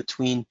everything in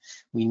between,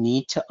 we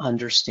need to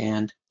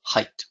understand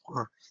height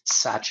or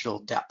sagittal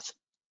depth.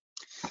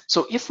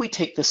 So if we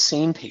take the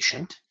same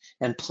patient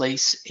and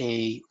place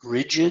a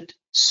rigid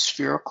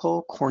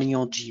spherical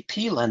corneal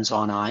GP lens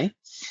on eye,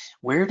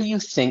 where do you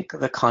think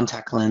the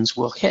contact lens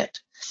will hit?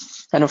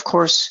 And of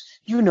course,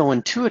 you know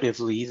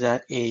intuitively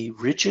that a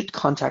rigid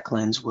contact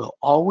lens will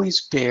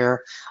always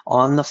bear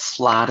on the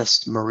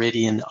flattest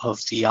meridian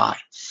of the eye.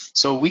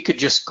 So we could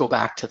just go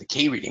back to the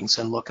K readings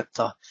and look at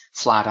the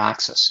flat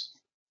axis.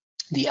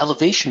 The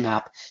elevation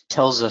map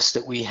tells us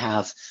that we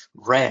have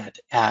red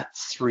at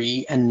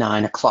 3 and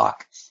 9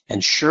 o'clock.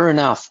 And sure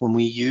enough, when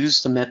we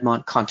use the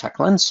Medmont contact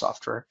lens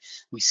software,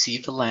 we see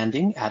the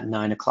landing at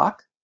 9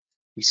 o'clock.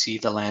 We see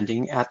the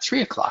landing at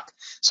 3 o'clock.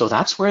 So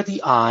that's where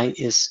the eye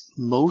is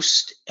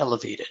most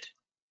elevated.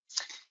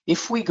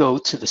 If we go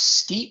to the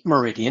steep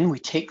meridian, we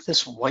take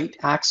this white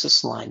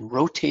axis line,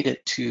 rotate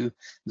it to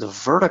the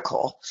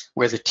vertical,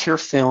 where the tear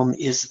film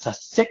is the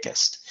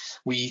thickest.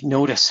 We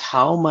notice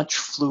how much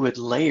fluid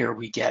layer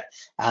we get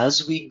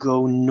as we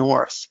go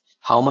north,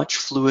 how much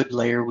fluid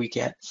layer we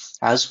get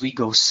as we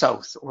go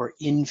south or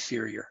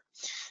inferior.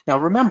 Now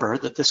remember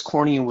that this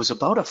cornea was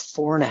about a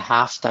 4.5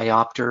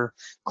 diopter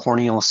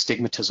corneal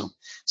astigmatism.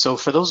 So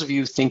for those of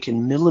you who think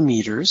in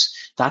millimeters,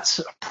 that's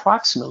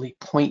approximately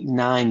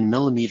 0.9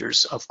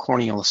 millimeters of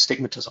corneal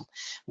astigmatism.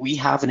 We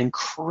have an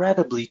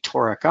incredibly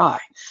toric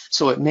eye.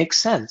 So it makes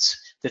sense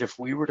that if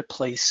we were to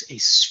place a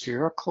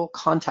spherical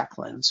contact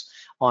lens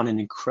on an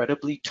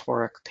incredibly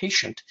toric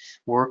patient,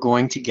 we're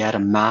going to get a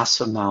mass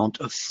amount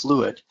of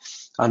fluid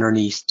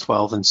underneath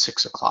 12 and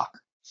 6 o'clock.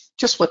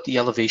 Just what the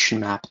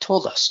elevation map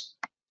told us.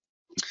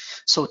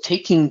 So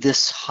taking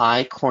this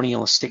high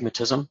corneal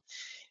astigmatism,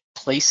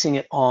 placing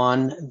it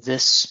on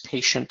this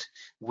patient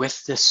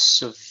with this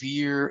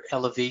severe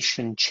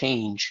elevation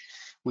change,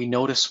 we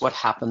notice what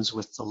happens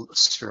with the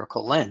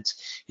spherical lens.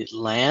 It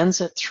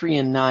lands at 3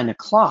 and 9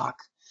 o'clock,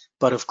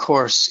 but of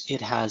course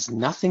it has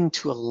nothing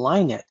to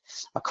align it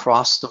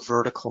across the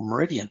vertical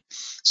meridian.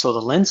 So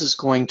the lens is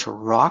going to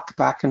rock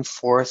back and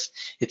forth.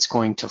 It's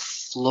going to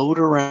float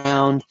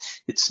around.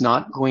 It's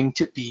not going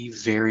to be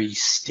very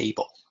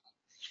stable.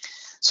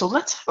 So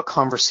let's have a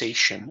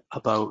conversation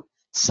about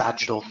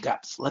sagittal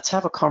depth. Let's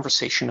have a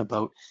conversation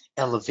about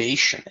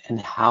elevation and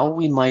how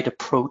we might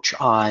approach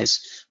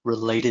eyes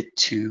related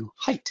to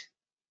height.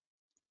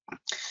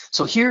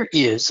 So here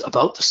is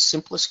about the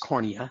simplest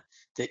cornea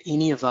that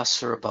any of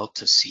us are about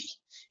to see.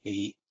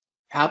 A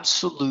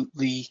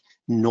absolutely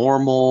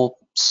normal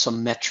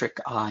symmetric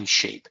eye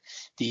shape.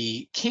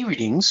 The K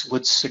readings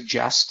would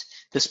suggest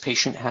this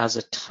patient has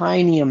a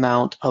tiny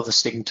amount of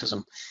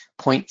astigmatism,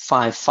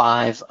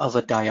 0.55 of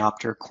a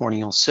diopter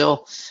corneal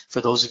sill. For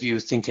those of you who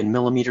think in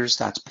millimeters,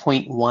 that's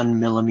 0.1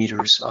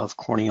 millimeters of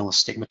corneal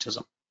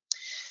astigmatism.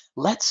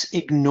 Let's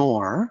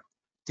ignore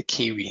the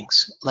K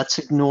readings. Let's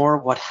ignore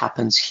what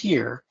happens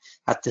here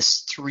at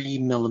this 3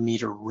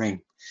 millimeter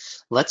ring.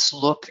 Let's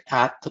look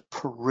at the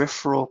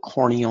peripheral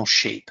corneal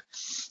shape.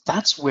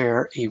 That's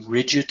where a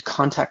rigid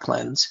contact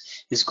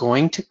lens is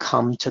going to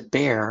come to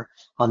bear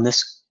on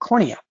this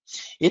cornea.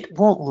 It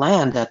won't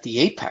land at the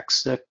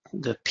apex.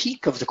 The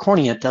peak of the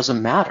cornea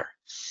doesn't matter.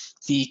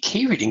 The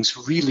K readings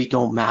really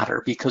don't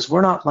matter because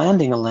we're not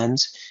landing a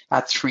lens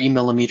at 3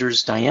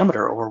 millimeters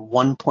diameter or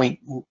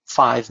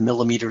 1.5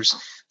 millimeters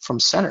from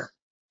center.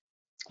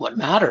 What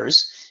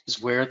matters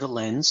is where the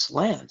lens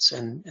lands,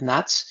 and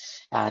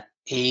that's at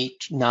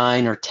 8,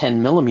 9, or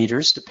 10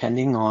 millimeters,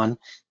 depending on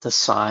the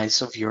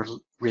size of your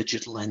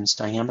rigid lens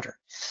diameter.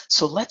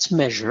 So let's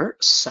measure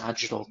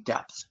sagittal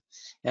depth.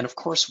 And of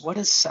course, what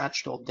is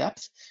sagittal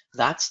depth?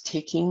 That's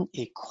taking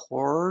a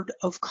chord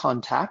of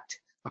contact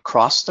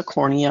across the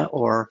cornea,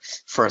 or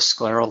for a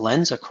scleral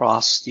lens,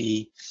 across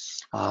the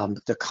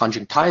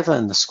conjunctiva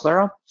and the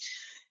sclera,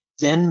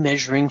 then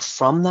measuring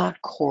from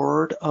that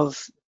chord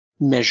of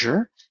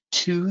measure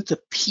to the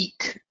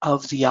peak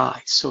of the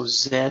eye. So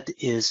Z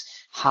is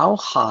how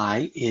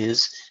high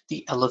is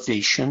the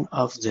elevation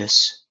of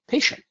this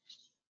patient.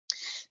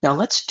 Now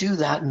let's do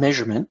that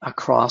measurement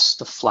across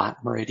the flat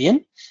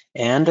meridian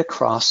and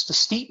across the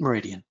steep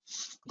meridian.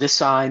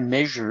 This eye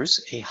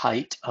measures a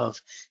height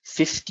of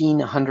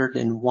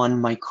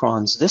 1,501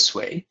 microns this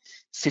way,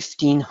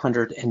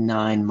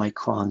 1,509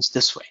 microns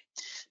this way.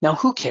 Now,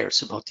 who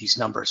cares about these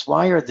numbers?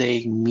 Why are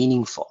they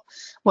meaningful?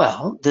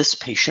 Well, this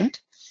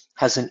patient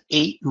has an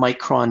 8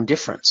 micron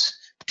difference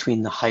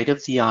between the height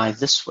of the eye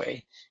this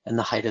way and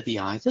the height of the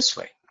eye this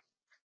way.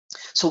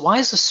 So why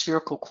is the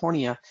spherical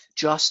cornea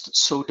just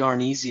so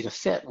darn easy to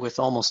fit with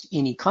almost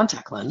any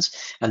contact lens?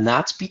 And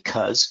that's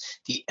because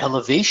the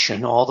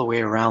elevation all the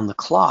way around the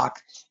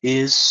clock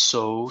is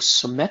so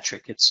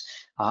symmetric. It's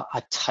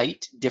a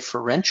tight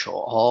differential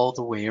all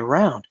the way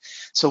around.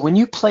 So when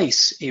you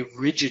place a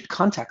rigid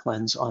contact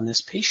lens on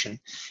this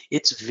patient,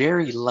 it's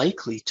very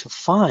likely to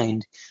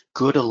find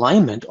good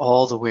alignment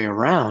all the way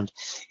around.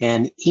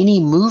 And any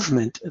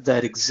movement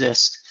that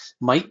exists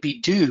might be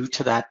due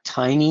to that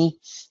tiny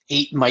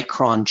 8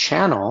 micron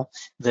channel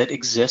that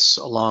exists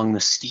along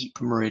the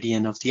steep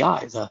meridian of the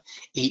eye, the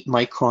 8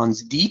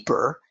 microns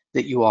deeper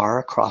that you are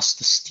across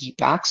the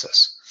steep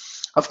axis.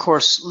 Of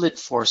course, lid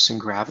force and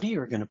gravity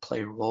are going to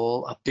play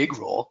a big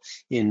role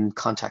in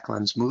contact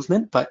lens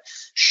movement, but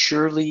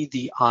surely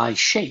the eye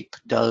shape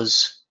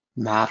does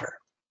matter.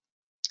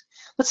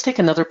 Let's take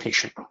another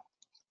patient.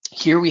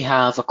 Here we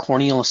have a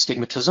corneal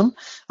astigmatism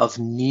of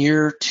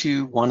near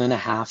to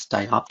 1.5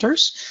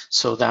 diopters.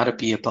 So that would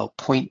be about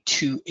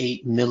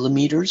 0.28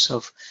 millimeters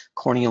of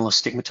corneal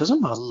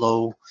astigmatism, a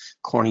low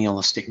corneal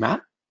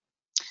astigmat.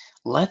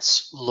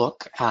 Let's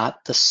look at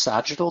the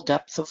sagittal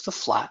depth of the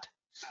flat,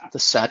 the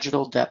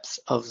sagittal depth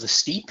of the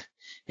steep,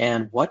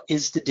 and what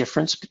is the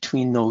difference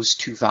between those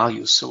two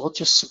values. So we'll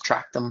just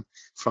subtract them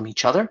from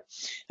each other.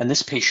 And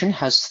this patient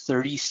has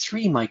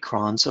 33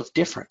 microns of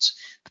difference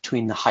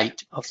between the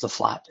height of the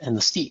flat and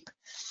the steep.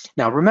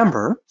 Now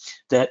remember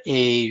that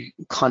a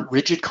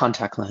rigid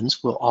contact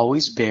lens will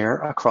always bear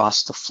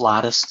across the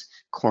flattest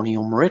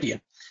corneal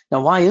meridian.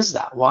 Now why is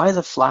that? Why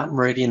the flat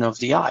meridian of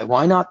the eye?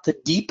 Why not the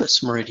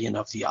deepest meridian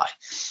of the eye?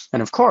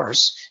 And of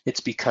course, it's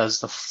because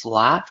the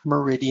flat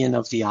meridian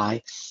of the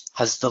eye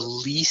has the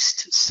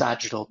least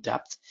sagittal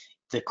depth.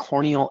 The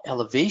corneal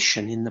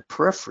elevation in the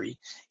periphery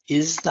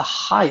is the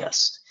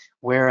highest,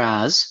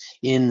 whereas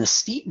in the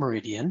steep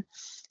meridian,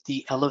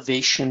 the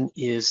elevation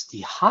is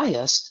the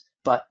highest,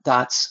 but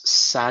that's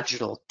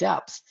sagittal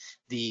depth.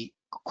 The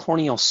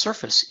corneal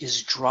surface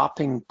is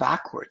dropping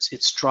backwards.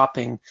 It's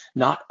dropping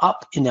not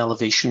up in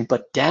elevation,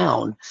 but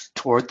down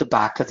toward the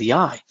back of the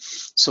eye.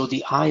 So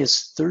the eye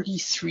is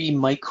 33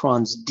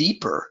 microns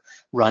deeper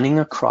running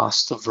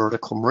across the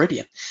vertical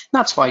meridian. And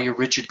that's why your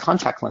rigid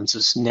contact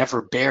lenses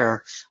never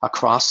bear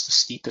across the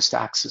steepest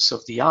axis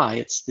of the eye.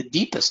 It's the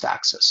deepest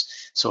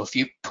axis. So if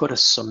you put a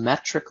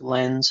symmetric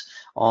lens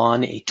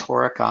on a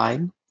toric eye,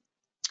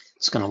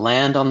 it's going to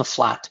land on the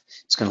flat.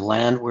 It's going to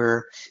land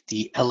where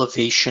the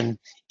elevation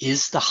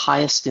is the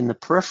highest in the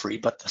periphery,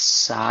 but the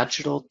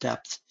sagittal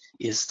depth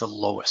is the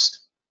lowest.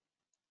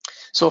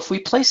 So if we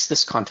place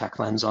this contact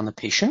lens on the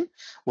patient,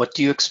 what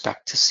do you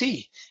expect to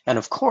see? And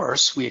of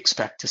course, we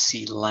expect to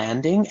see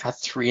landing at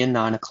 3 and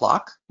 9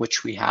 o'clock,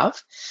 which we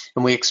have,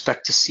 and we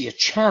expect to see a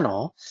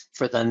channel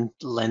for the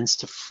lens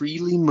to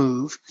freely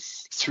move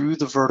through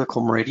the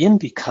vertical meridian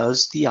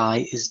because the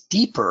eye is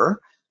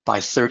deeper by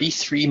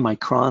 33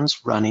 microns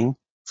running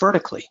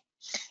vertically.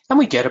 And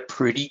we get a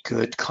pretty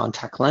good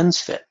contact lens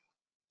fit.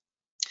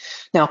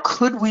 Now,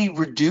 could we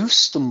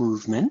reduce the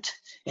movement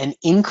and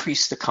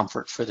increase the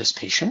comfort for this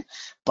patient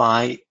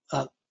by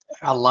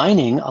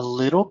aligning a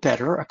little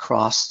better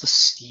across the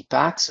steep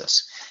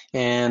axis?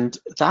 And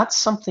that's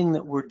something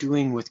that we're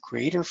doing with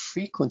greater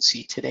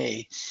frequency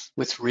today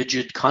with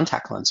rigid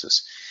contact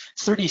lenses.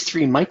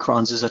 33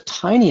 microns is a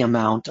tiny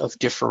amount of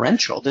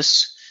differential.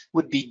 This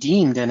would be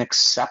deemed an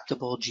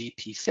acceptable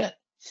GP fit.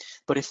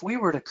 But if we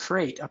were to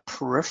create a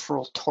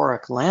peripheral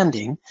toric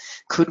landing,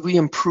 could we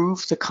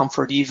improve the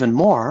comfort even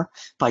more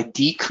by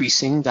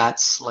decreasing that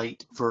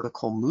slight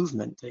vertical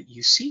movement that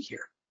you see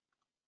here?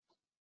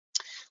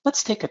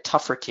 Let's take a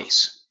tougher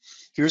case.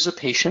 Here's a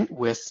patient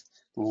with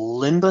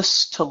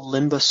limbus to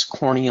limbus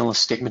corneal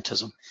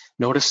astigmatism.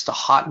 Notice the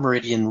hot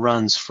meridian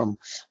runs from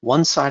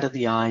one side of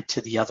the eye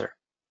to the other.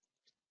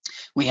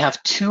 We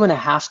have 2.5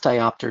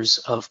 diopters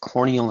of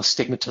corneal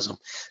astigmatism.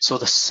 So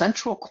the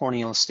central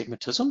corneal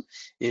astigmatism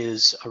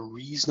is a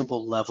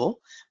reasonable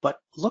level, but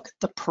look at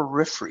the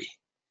periphery.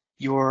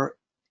 Your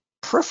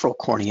peripheral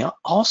cornea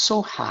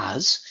also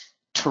has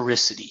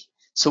toricity.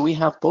 So we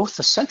have both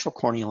the central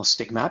corneal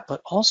astigmat,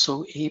 but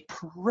also a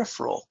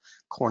peripheral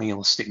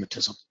corneal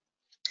astigmatism.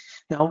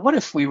 Now, what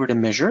if we were to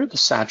measure the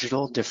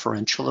sagittal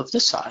differential of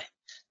this eye?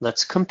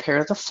 Let's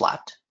compare the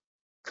flat,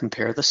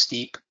 compare the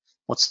steep.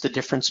 What's the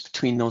difference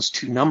between those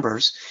two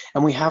numbers?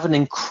 And we have an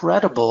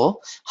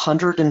incredible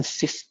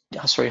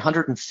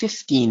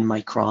 115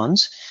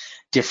 microns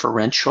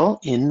differential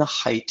in the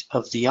height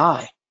of the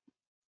eye.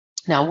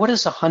 Now, what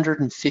does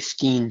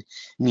 115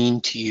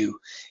 mean to you?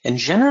 And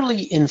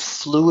generally in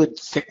fluid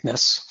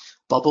thickness,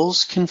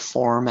 bubbles can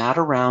form at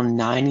around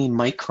 90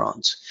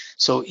 microns.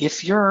 So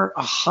if you're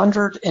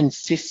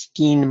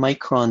 115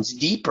 microns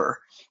deeper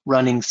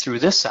running through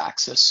this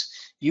axis,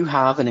 you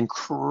have an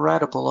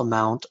incredible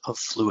amount of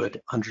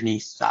fluid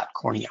underneath that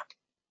cornea.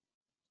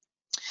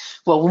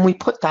 Well, when we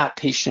put that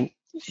patient,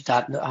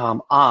 that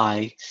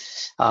eye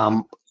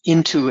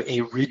into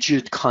a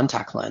rigid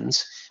contact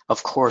lens,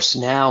 of course,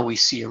 now we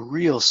see a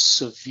real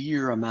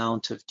severe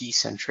amount of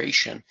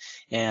decentration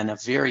and a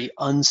very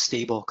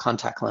unstable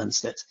contact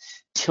lens that's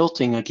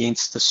tilting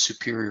against the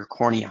superior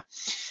cornea.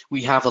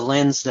 We have a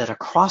lens that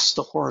across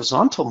the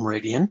horizontal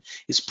meridian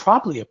is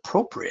probably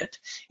appropriate.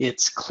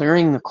 It's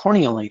clearing the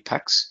corneal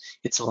apex.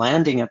 It's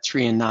landing at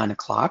 3 and 9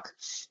 o'clock.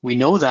 We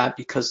know that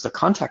because the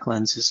contact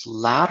lens is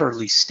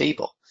laterally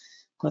stable.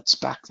 Let's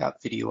back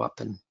that video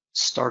up and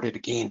start it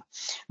again.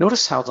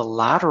 Notice how the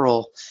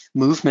lateral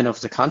movement of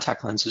the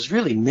contact lens is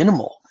really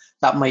minimal.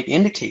 That might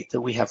indicate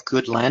that we have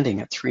good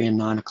landing at 3 and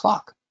 9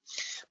 o'clock.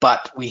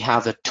 But we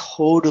have a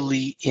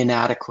totally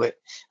inadequate,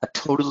 a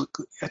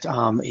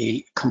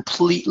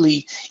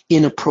completely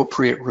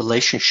inappropriate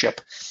relationship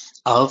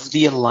of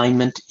the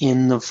alignment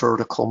in the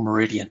vertical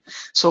meridian.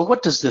 So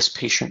what does this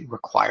patient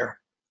require?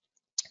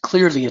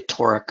 Clearly a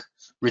toric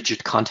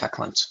rigid contact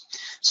lens.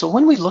 So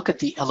when we look at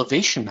the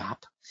elevation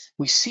map,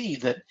 we see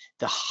that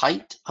the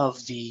height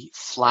of the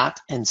flat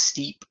and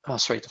steep, the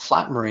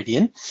flat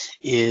meridian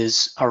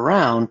is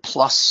around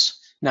plus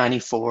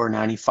 94,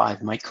 95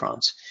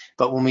 microns.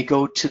 But when we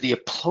go to the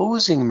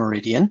opposing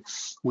meridian,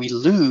 we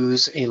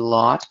lose a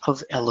lot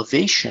of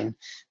elevation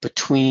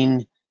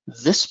between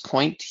this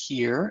point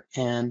here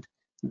and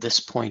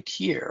this point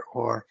here,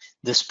 or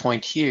this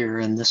point here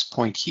and this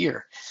point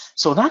here.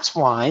 So that's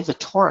why the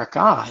toric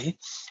eye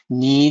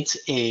needs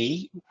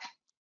a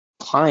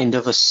kind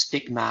of a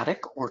stigmatic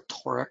or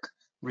toric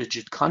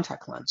rigid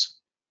contact lens.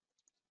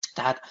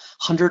 That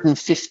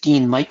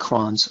 115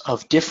 microns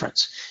of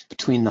difference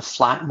between the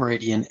flat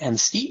meridian and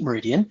steep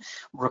meridian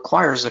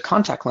requires a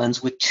contact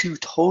lens with two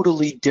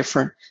totally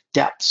different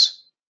depths.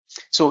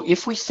 So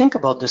if we think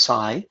about this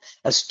eye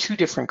as two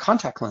different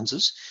contact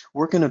lenses,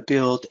 we're going to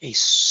build a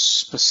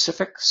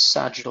specific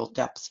sagittal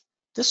depth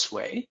this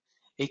way,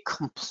 a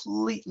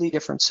completely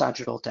different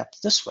sagittal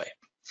depth this way.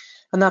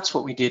 And that's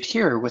what we did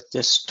here with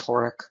this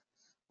toric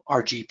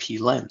RGP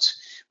lens.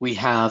 We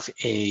have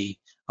a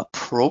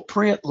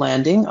appropriate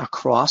landing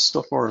across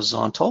the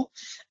horizontal.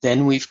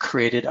 Then we've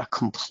created a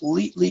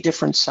completely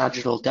different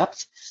sagittal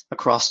depth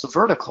across the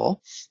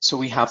vertical. So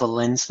we have a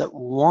lens that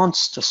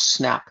wants to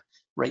snap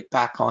right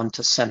back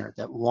onto center,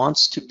 that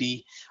wants to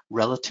be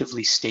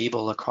relatively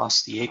stable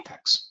across the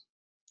apex.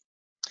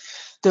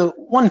 The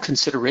one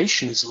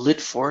consideration is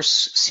lid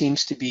force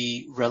seems to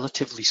be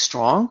relatively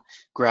strong.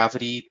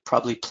 Gravity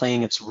probably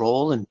playing its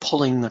role in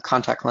pulling the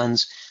contact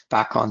lens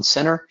back on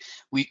center.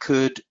 We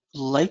could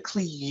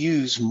likely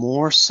use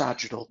more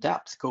sagittal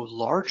depth, go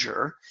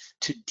larger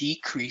to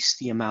decrease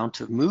the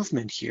amount of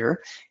movement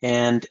here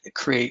and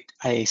create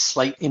a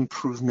slight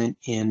improvement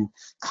in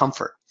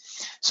comfort.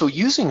 So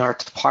using our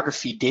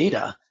topography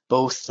data,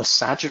 both the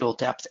sagittal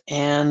depth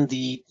and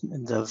the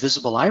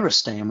visible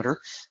iris diameter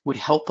would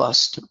help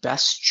us to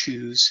best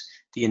choose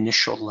the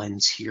initial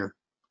lens here.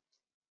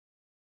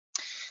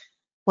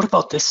 What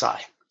about this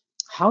eye?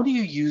 How do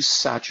you use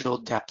sagittal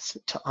depth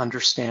to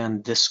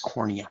understand this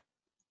cornea?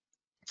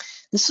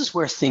 This is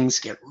where things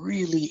get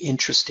really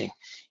interesting.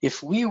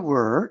 If we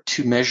were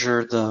to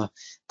measure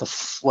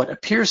what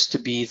appears to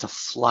be the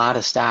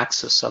flattest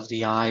axis of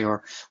the eye,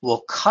 or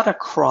we'll cut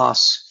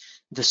across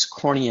this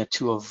cornea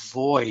to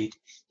avoid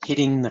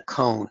hitting the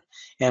cone,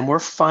 and we're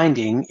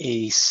finding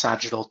a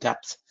sagittal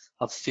depth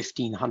of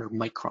 1500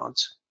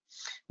 microns.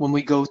 When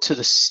we go to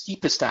the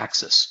steepest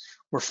axis,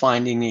 we're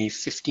finding a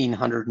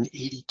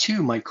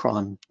 1582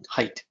 micron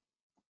height.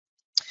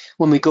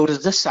 When we go to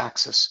this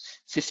axis,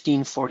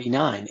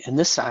 1549, and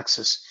this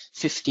axis,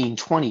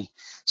 1520.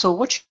 So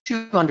what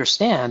you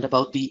understand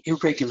about the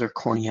irregular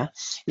cornea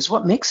is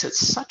what makes it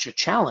such a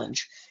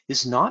challenge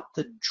is not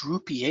the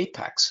droopy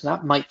apex.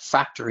 That might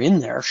factor in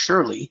there,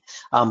 surely.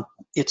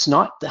 It's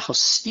not how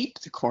steep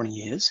the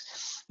cornea is.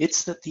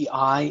 It's that the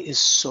eye is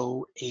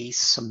so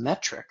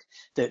asymmetric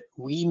that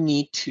we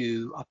need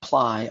to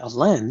apply a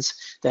lens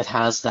that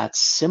has that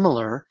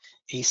similar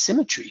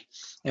asymmetry.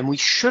 And we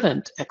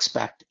shouldn't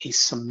expect a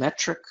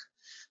symmetric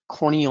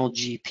corneal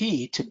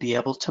GP to be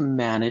able to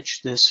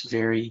manage this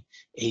very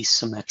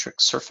asymmetric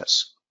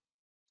surface.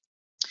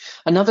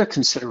 Another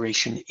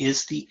consideration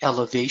is the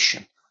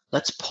elevation.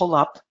 Let's pull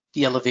up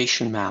the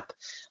elevation map.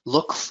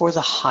 Look for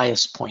the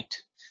highest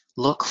point.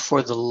 Look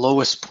for the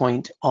lowest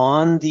point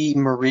on the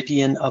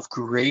meridian of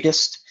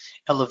greatest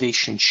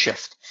elevation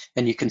shift.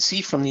 And you can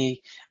see from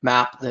the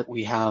map that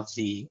we have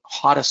the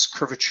hottest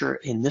curvature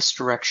in this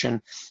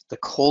direction, the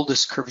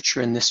coldest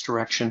curvature in this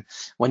direction.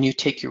 When you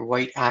take your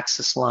white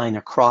axis line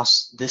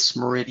across this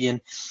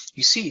meridian,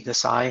 you see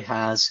this eye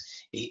has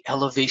an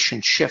elevation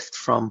shift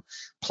from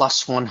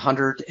plus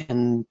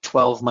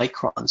 112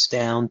 microns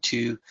down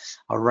to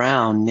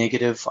around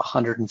negative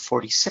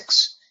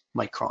 146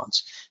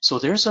 microns. So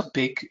there's a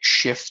big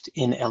shift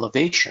in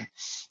elevation.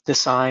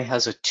 This eye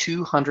has a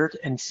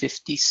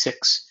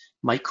 256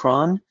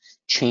 micron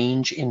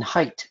change in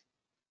height.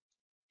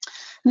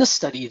 And the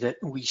study that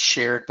we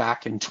shared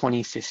back in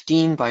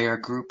 2015 by our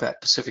group at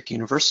Pacific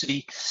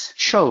University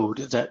showed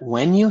that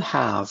when you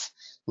have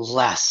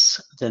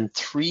less than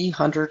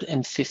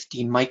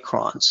 350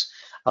 microns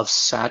of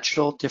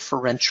sagittal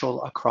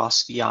differential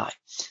across the eye.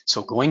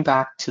 So going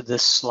back to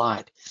this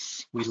slide,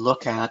 we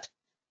look at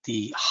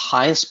the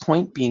highest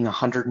point being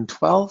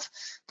 112,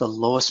 the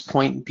lowest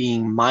point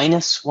being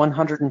minus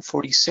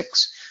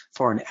 146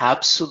 for an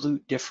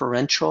absolute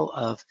differential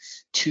of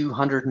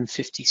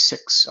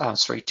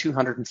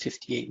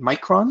 258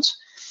 microns.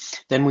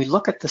 Then we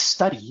look at the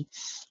study.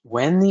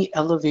 When the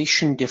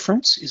elevation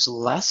difference is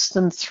less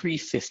than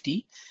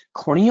 350,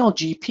 corneal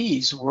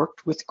GPs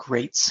worked with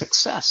great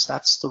success.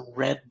 That's the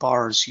red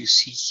bars you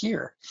see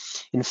here.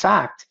 In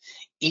fact,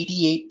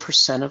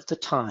 88% of the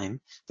time,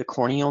 the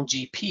corneal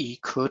GP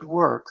could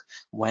work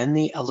when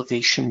the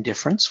elevation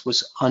difference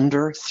was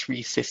under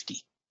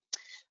 350.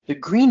 The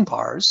green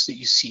bars that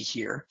you see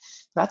here,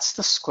 that's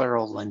the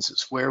scleral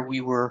lenses, where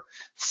we were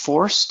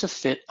forced to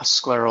fit a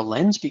scleral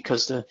lens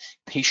because the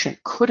patient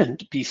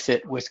couldn't be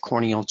fit with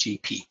corneal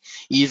GP.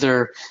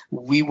 Either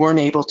we weren't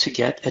able to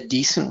get a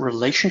decent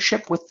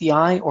relationship with the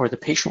eye, or the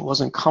patient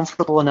wasn't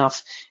comfortable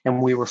enough and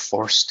we were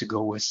forced to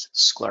go with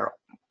scleral.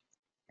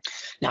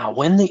 Now,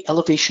 when the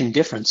elevation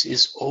difference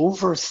is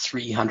over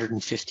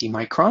 350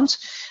 microns,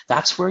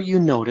 that's where you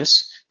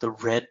notice the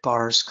red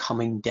bars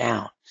coming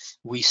down.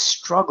 We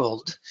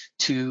struggled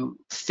to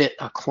fit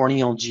a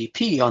corneal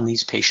GP on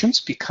these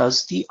patients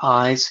because the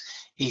eye's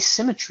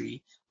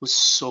asymmetry was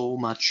so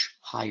much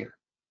higher.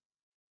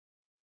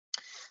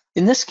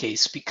 In this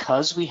case,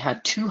 because we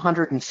had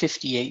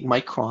 258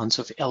 microns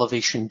of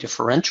elevation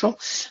differential,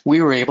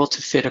 we were able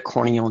to fit a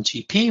corneal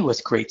GP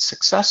with great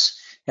success,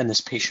 and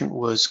this patient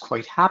was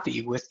quite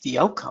happy with the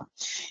outcome.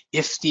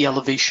 If the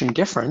elevation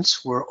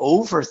difference were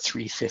over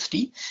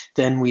 350,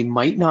 then we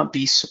might not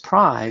be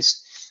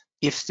surprised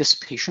if this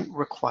patient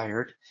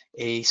required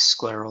a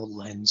scleral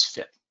lens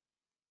fit.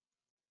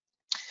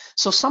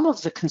 So some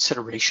of the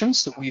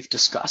considerations that we've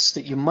discussed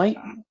that you might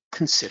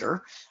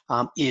consider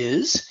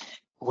is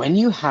when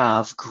you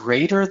have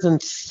greater than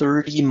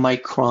 30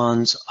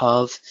 microns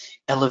of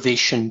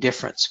elevation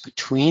difference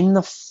between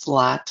the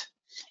flat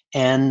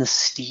and the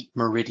steep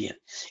meridian.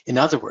 In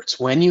other words,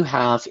 when you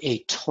have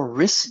a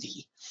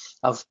toricity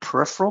of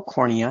peripheral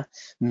cornea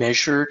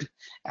measured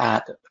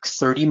at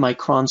 30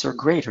 microns or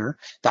greater,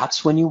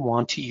 that's when you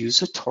want to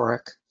use a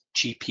toric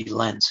GP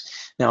lens.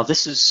 Now,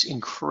 this is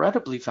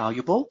incredibly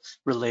valuable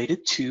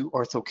related to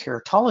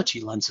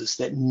orthokeratology lenses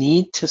that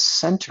need to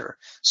center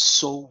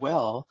so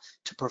well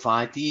to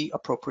provide the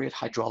appropriate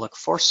hydraulic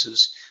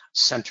forces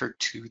centered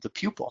to the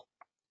pupil.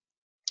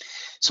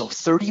 So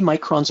 30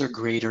 microns or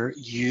greater,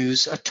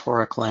 use a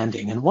toric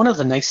landing. And one of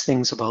the nice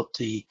things about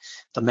the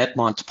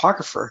Medmont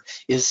topographer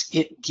is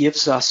it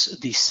gives us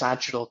the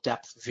sagittal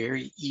depth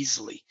very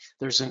easily.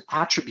 There's an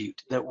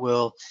attribute that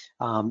will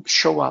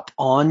show up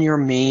on your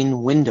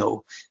main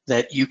window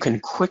that you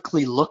can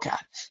quickly look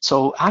at.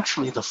 So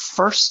actually the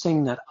first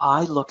thing that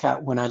I look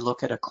at when I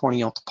look at a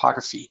corneal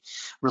topography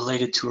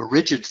related to a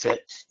rigid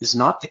fit is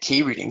not the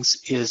K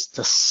readings, is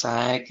the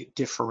sag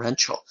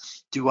differential.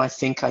 Do I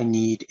think I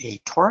need a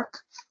toric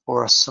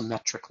or a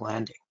symmetric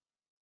landing?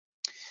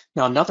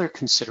 Now, another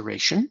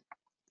consideration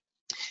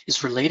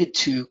is related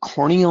to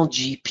corneal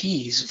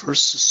GPs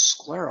versus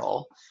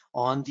scleral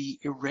on the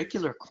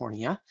irregular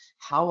cornea.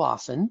 How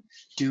often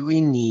do we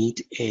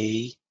need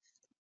a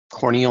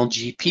corneal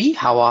GP?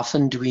 How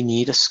often do we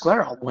need a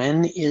scleral?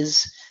 When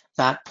is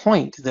that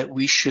point that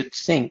we should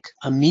think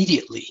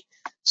immediately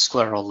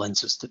scleral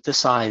lenses, that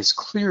this eye is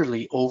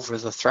clearly over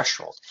the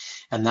threshold?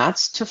 And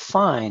that's to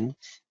find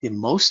the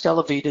most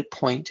elevated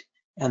point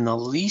and the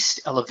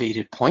least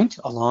elevated point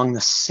along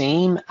the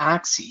same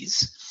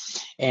axes.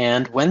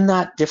 And when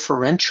that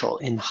differential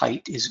in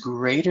height is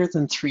greater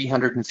than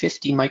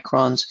 350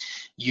 microns,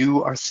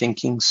 you are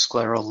thinking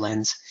scleral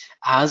lens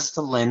as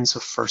the lens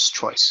of first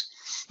choice.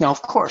 Now,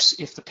 of course,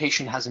 if the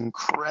patient has an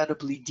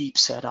incredibly deep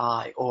set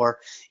eye, or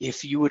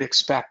if you would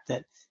expect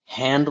that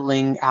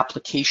handling,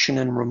 application,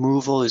 and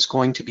removal is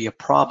going to be a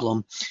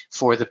problem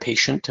for the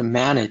patient to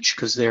manage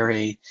because they're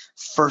a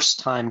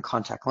first-time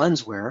contact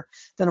lens wearer,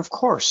 then of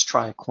course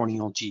try a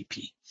corneal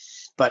GP.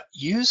 But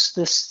use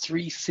this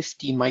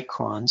 350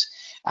 microns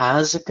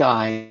as a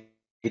guide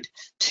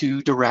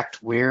to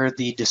direct where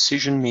the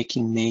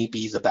decision-making may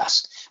be the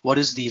best. What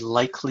is the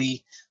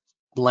likely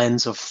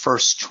lens of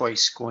first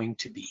choice going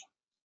to be?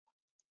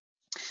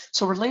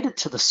 So related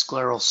to the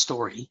scleral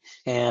story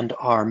and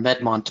our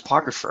Medmont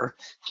topographer,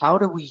 how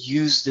do we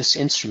use this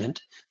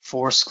instrument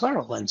for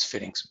scleral lens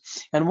fittings?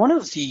 And one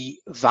of the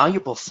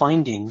valuable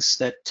findings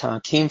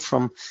that came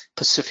from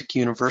Pacific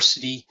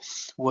University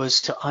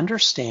was to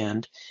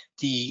understand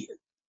the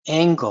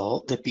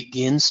angle that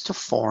begins to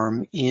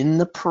form in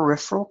the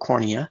peripheral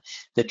cornea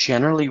that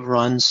generally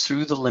runs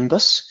through the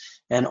limbus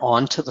and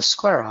onto the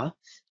sclera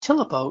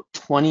till about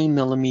 20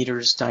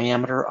 millimeters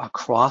diameter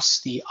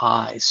across the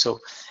eye. So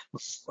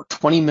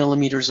 20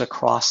 millimeters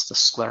across the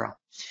sclera.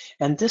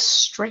 And this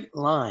straight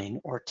line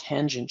or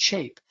tangent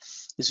shape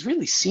is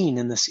really seen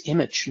in this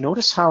image.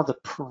 Notice how the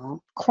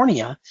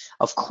cornea,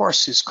 of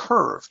course, is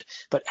curved,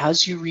 but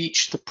as you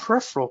reach the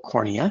peripheral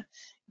cornea,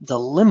 the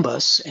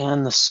limbus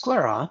and the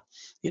sclera,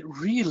 it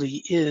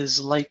really is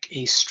like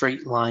a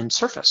straight line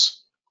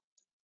surface.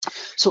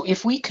 So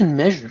if we can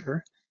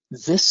measure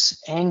this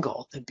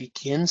angle that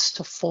begins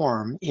to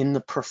form in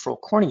the peripheral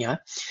cornea,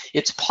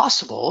 it's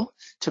possible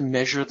to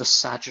measure the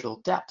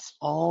sagittal depth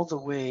all the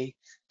way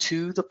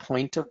to the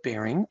point of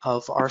bearing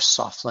of our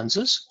soft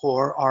lenses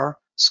or our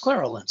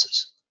scleral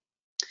lenses.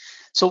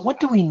 So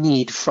what do we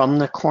need from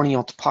the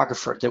corneal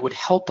topographer that would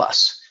help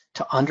us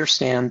to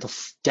understand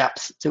the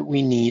depth that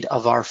we need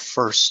of our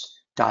first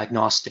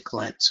diagnostic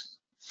lens?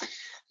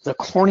 The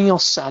corneal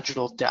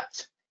sagittal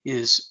depth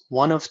is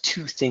one of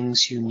two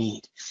things you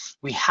need.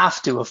 We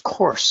have to, of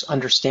course,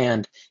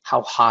 understand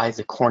how high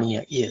the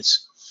cornea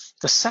is.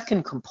 The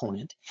second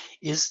component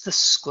is the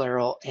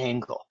scleral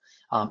angle.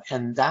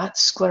 And that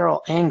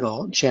scleral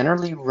angle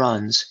generally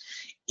runs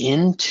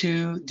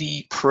into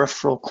the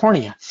peripheral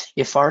cornea.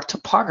 If our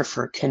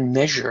topographer can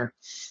measure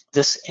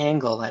this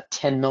angle at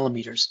 10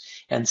 millimeters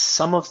and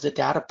some of the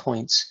data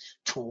points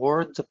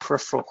toward the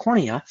peripheral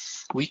cornea,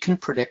 we can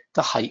predict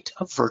the height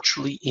of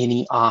virtually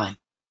any eye.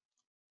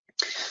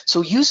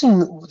 So using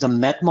the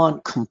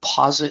Medmont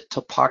composite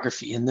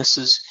topography, and this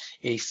is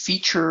a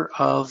feature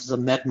of the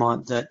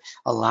Medmont that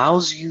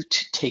allows you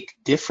to take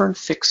different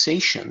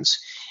fixations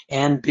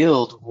and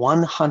build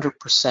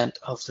 100%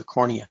 of the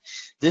cornea.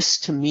 This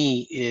to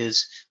me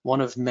is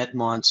one of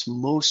Medmont's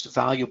most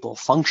valuable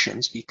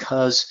functions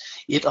because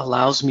it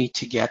allows me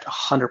to get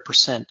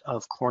 100%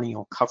 of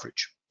corneal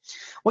coverage.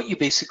 What you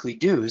basically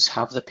do is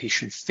have the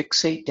patient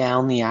fixate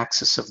down the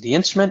axis of the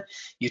instrument.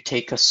 You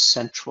take a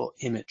central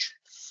image.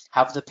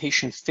 Have the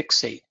patient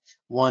fixate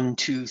 1,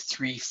 2,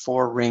 3,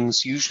 4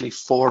 rings, usually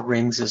 4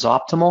 rings is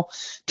optimal,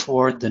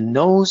 toward the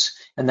nose,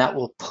 and that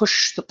will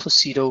push the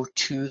placido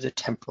to the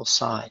temporal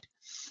side.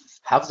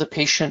 Have the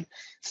patient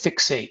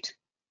fixate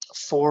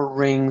 4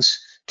 rings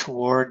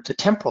toward the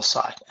temporal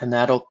side, and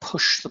that'll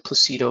push the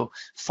placido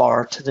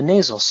far to the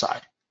nasal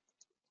side.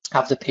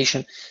 Have the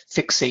patient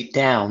fixate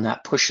down,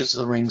 that pushes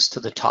the rings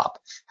to the top.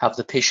 Have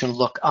the patient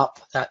look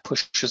up, that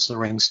pushes the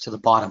rings to the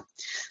bottom.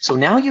 So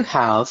now you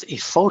have a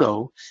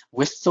photo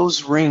with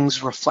those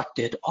rings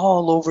reflected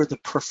all over the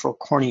peripheral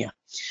cornea.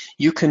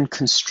 You can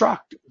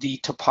construct the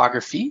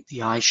topography,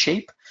 the eye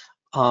shape,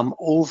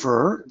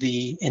 over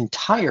the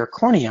entire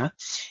cornea,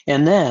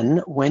 and then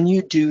when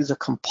you do the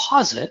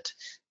composite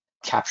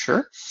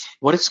capture,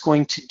 what it's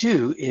going to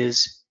do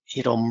is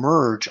it'll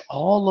merge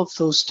all of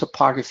those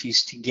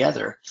topographies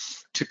together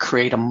to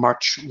create a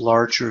much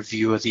larger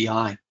view of the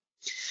eye.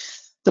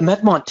 The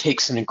Medmont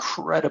takes an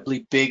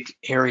incredibly big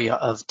area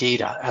of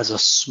data. As a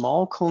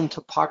small cone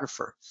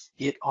topographer,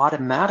 it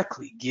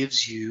automatically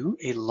gives you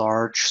a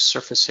large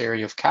surface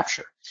area of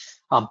capture.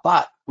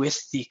 But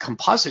with the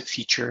composite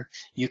feature,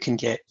 you can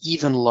get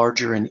even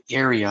larger an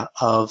area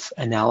of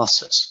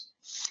analysis.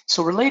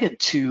 So related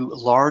to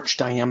large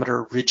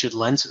diameter rigid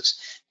lenses,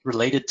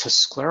 related to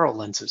scleral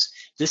lenses,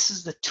 this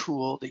is the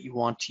tool that you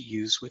want to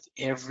use with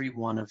every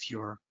one of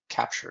your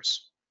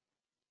captures.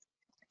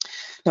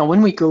 Now,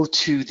 when we go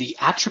to the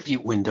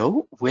attribute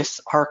window with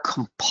our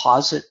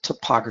composite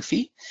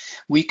topography,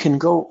 we can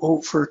go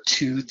over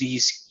to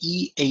these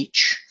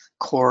EH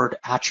chord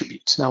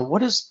attributes. Now,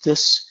 what is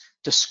this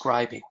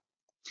describing?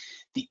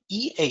 The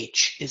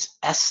EH is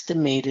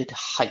estimated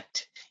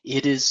height.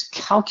 It is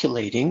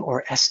calculating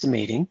or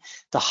estimating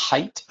the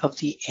height of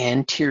the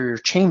anterior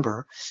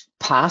chamber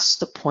past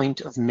the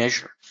point of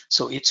measure.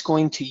 So it's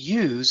going to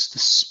use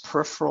this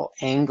peripheral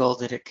angle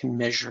that it can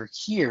measure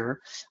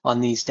here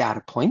on these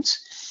data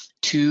points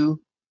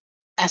to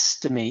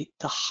estimate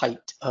the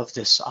height of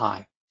this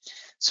eye.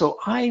 So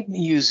I'm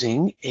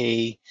using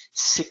a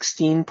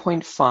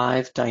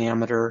 16.5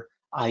 diameter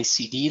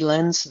ICD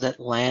lens that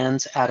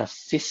lands at a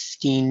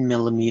 15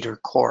 millimeter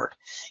chord.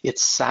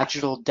 Its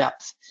sagittal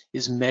depth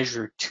is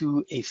measured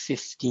to a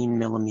 15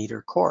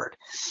 millimeter chord.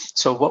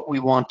 So what we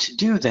want to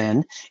do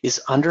then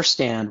is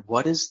understand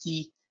what is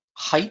the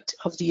height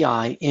of the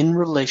eye in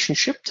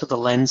relationship to the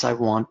lens I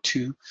want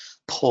to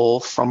pull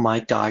from my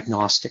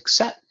diagnostic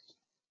set.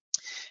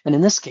 And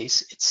in this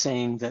case, it's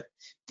saying that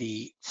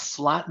the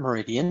flat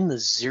meridian, the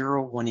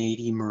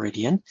 0-180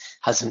 meridian,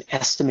 has an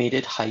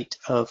estimated height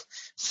of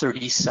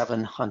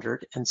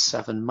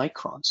 3,707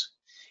 microns.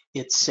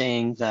 It's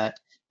saying that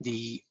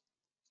the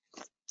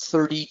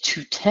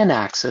 30-10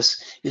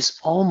 axis is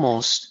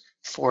almost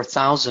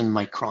 4,000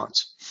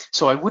 microns.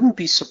 So I wouldn't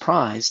be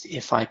surprised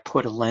if I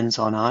put a lens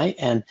on eye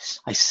and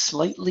I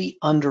slightly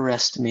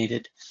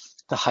underestimated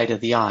the height of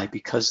the eye,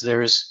 because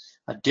there's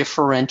a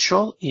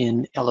differential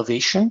in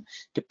elevation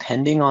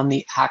depending on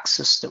the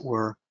axis that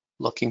we're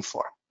looking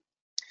for.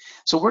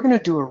 So we're going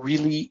to do a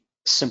really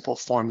simple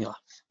formula.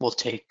 We'll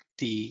take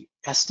the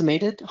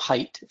estimated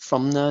height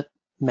from the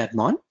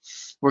Medmont.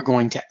 We're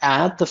going to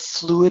add the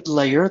fluid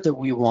layer that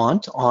we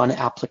want on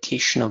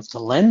application of the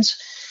lens.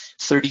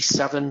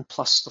 37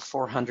 plus the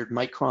 400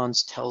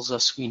 microns tells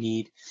us we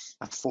need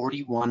a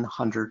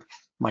 4,100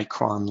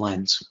 micron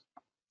lens.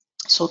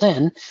 So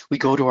then we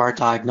go to our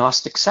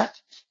diagnostic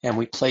set and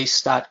we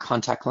place that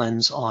contact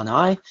lens on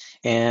eye,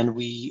 and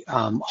we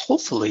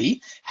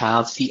hopefully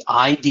have the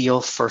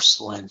ideal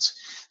first lens.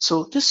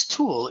 So this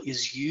tool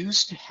is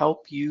used to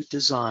help you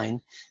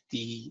design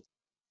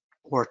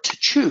or to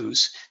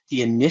choose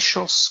the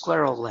initial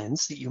scleral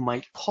lens that you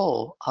might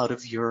pull out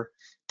of your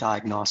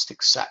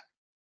diagnostic set.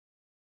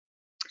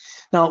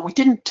 Now, we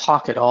didn't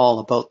talk at all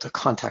about the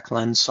contact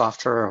lens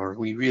software, or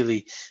we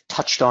really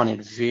touched on it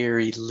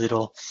very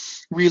little.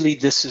 Really,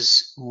 this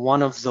is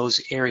one of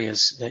those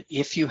areas that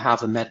if you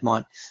have a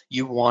Medmont,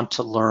 you want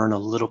to learn a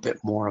little bit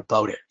more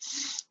about it.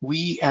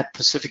 We at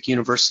Pacific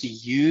University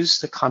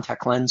use the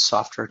contact lens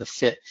software to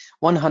fit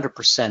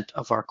 100%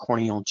 of our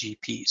corneal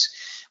GPs.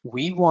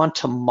 We want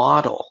to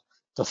model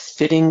the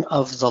fitting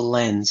of the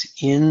lens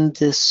in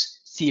this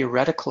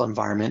theoretical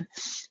environment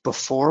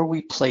before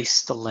we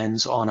place the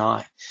lens on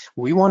eye.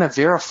 We want to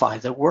verify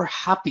that we're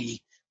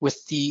happy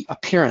with the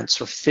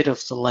appearance or fit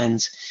of the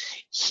lens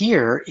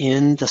here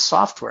in the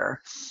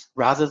software,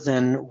 rather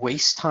than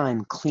waste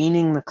time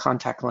cleaning the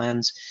contact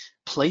lens,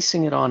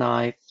 placing it on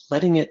eye,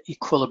 letting it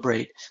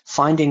equilibrate,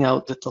 finding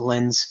out that the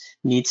lens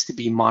needs to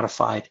be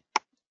modified,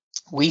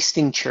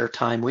 wasting chair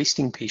time,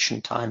 wasting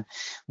patient time.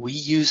 We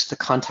use the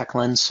contact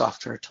lens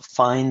software to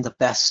find the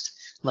best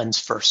lens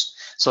first.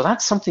 So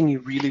that's something you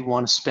really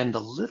want to spend a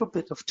little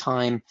bit of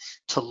time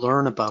to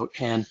learn about,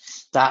 and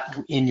that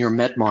in your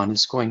Medmont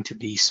is going to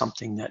be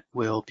something that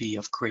will be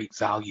of great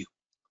value.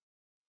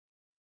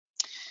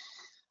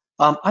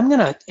 I'm going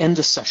to end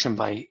this session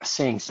by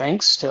saying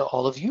thanks to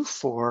all of you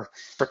for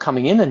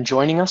coming in and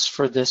joining us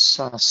for this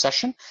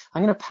session.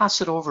 I'm going to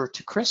pass it over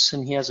to Chris,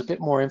 and he has a bit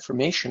more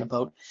information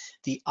about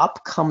the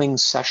upcoming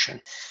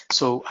session.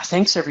 So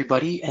thanks,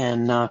 everybody.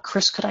 And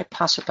Chris, could I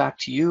pass it back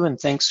to you? And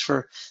thanks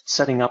for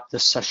setting up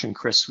this session,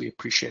 Chris. We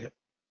appreciate it.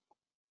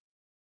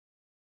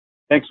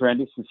 Thanks,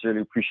 Randy.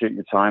 Sincerely appreciate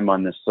your time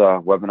on this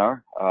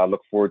webinar.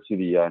 Look forward to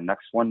the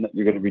next one that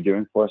you're going to be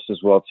doing for us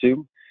as well,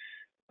 too.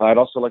 I'd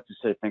also like to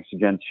say thanks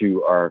again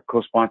to our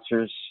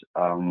co-sponsors,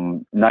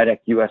 NIDAC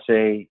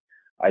USA,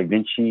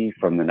 iVinci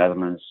from the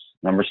Netherlands,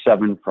 Number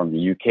 7 from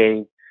the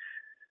UK,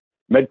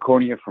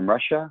 Medcornea from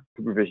Russia,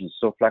 Supervision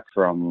Soflex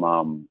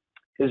from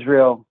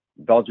Israel,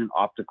 Belgian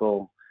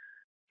Optical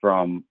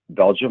from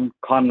Belgium,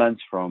 Conlens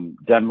from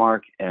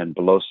Denmark, and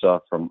Belosa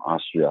from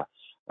Austria.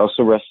 I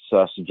also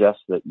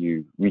suggest that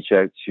you reach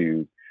out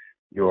to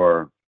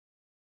your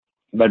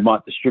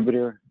Medmont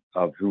distributor,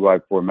 of who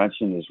I've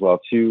aforementioned as well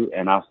too,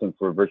 and ask them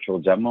for a virtual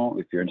demo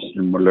if you're interested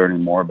in learning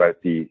more about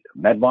the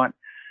Medmont.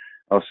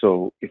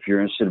 Also, if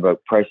you're interested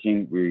about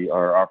pricing, we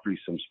are offering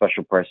some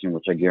special pricing,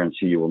 which I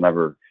guarantee you will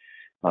never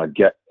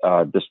get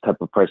this type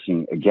of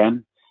pricing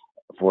again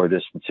for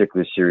this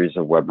particular series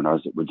of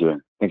webinars that we're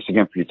doing. Thanks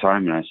again for your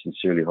time, and I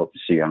sincerely hope to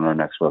see you on our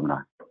next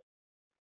webinar.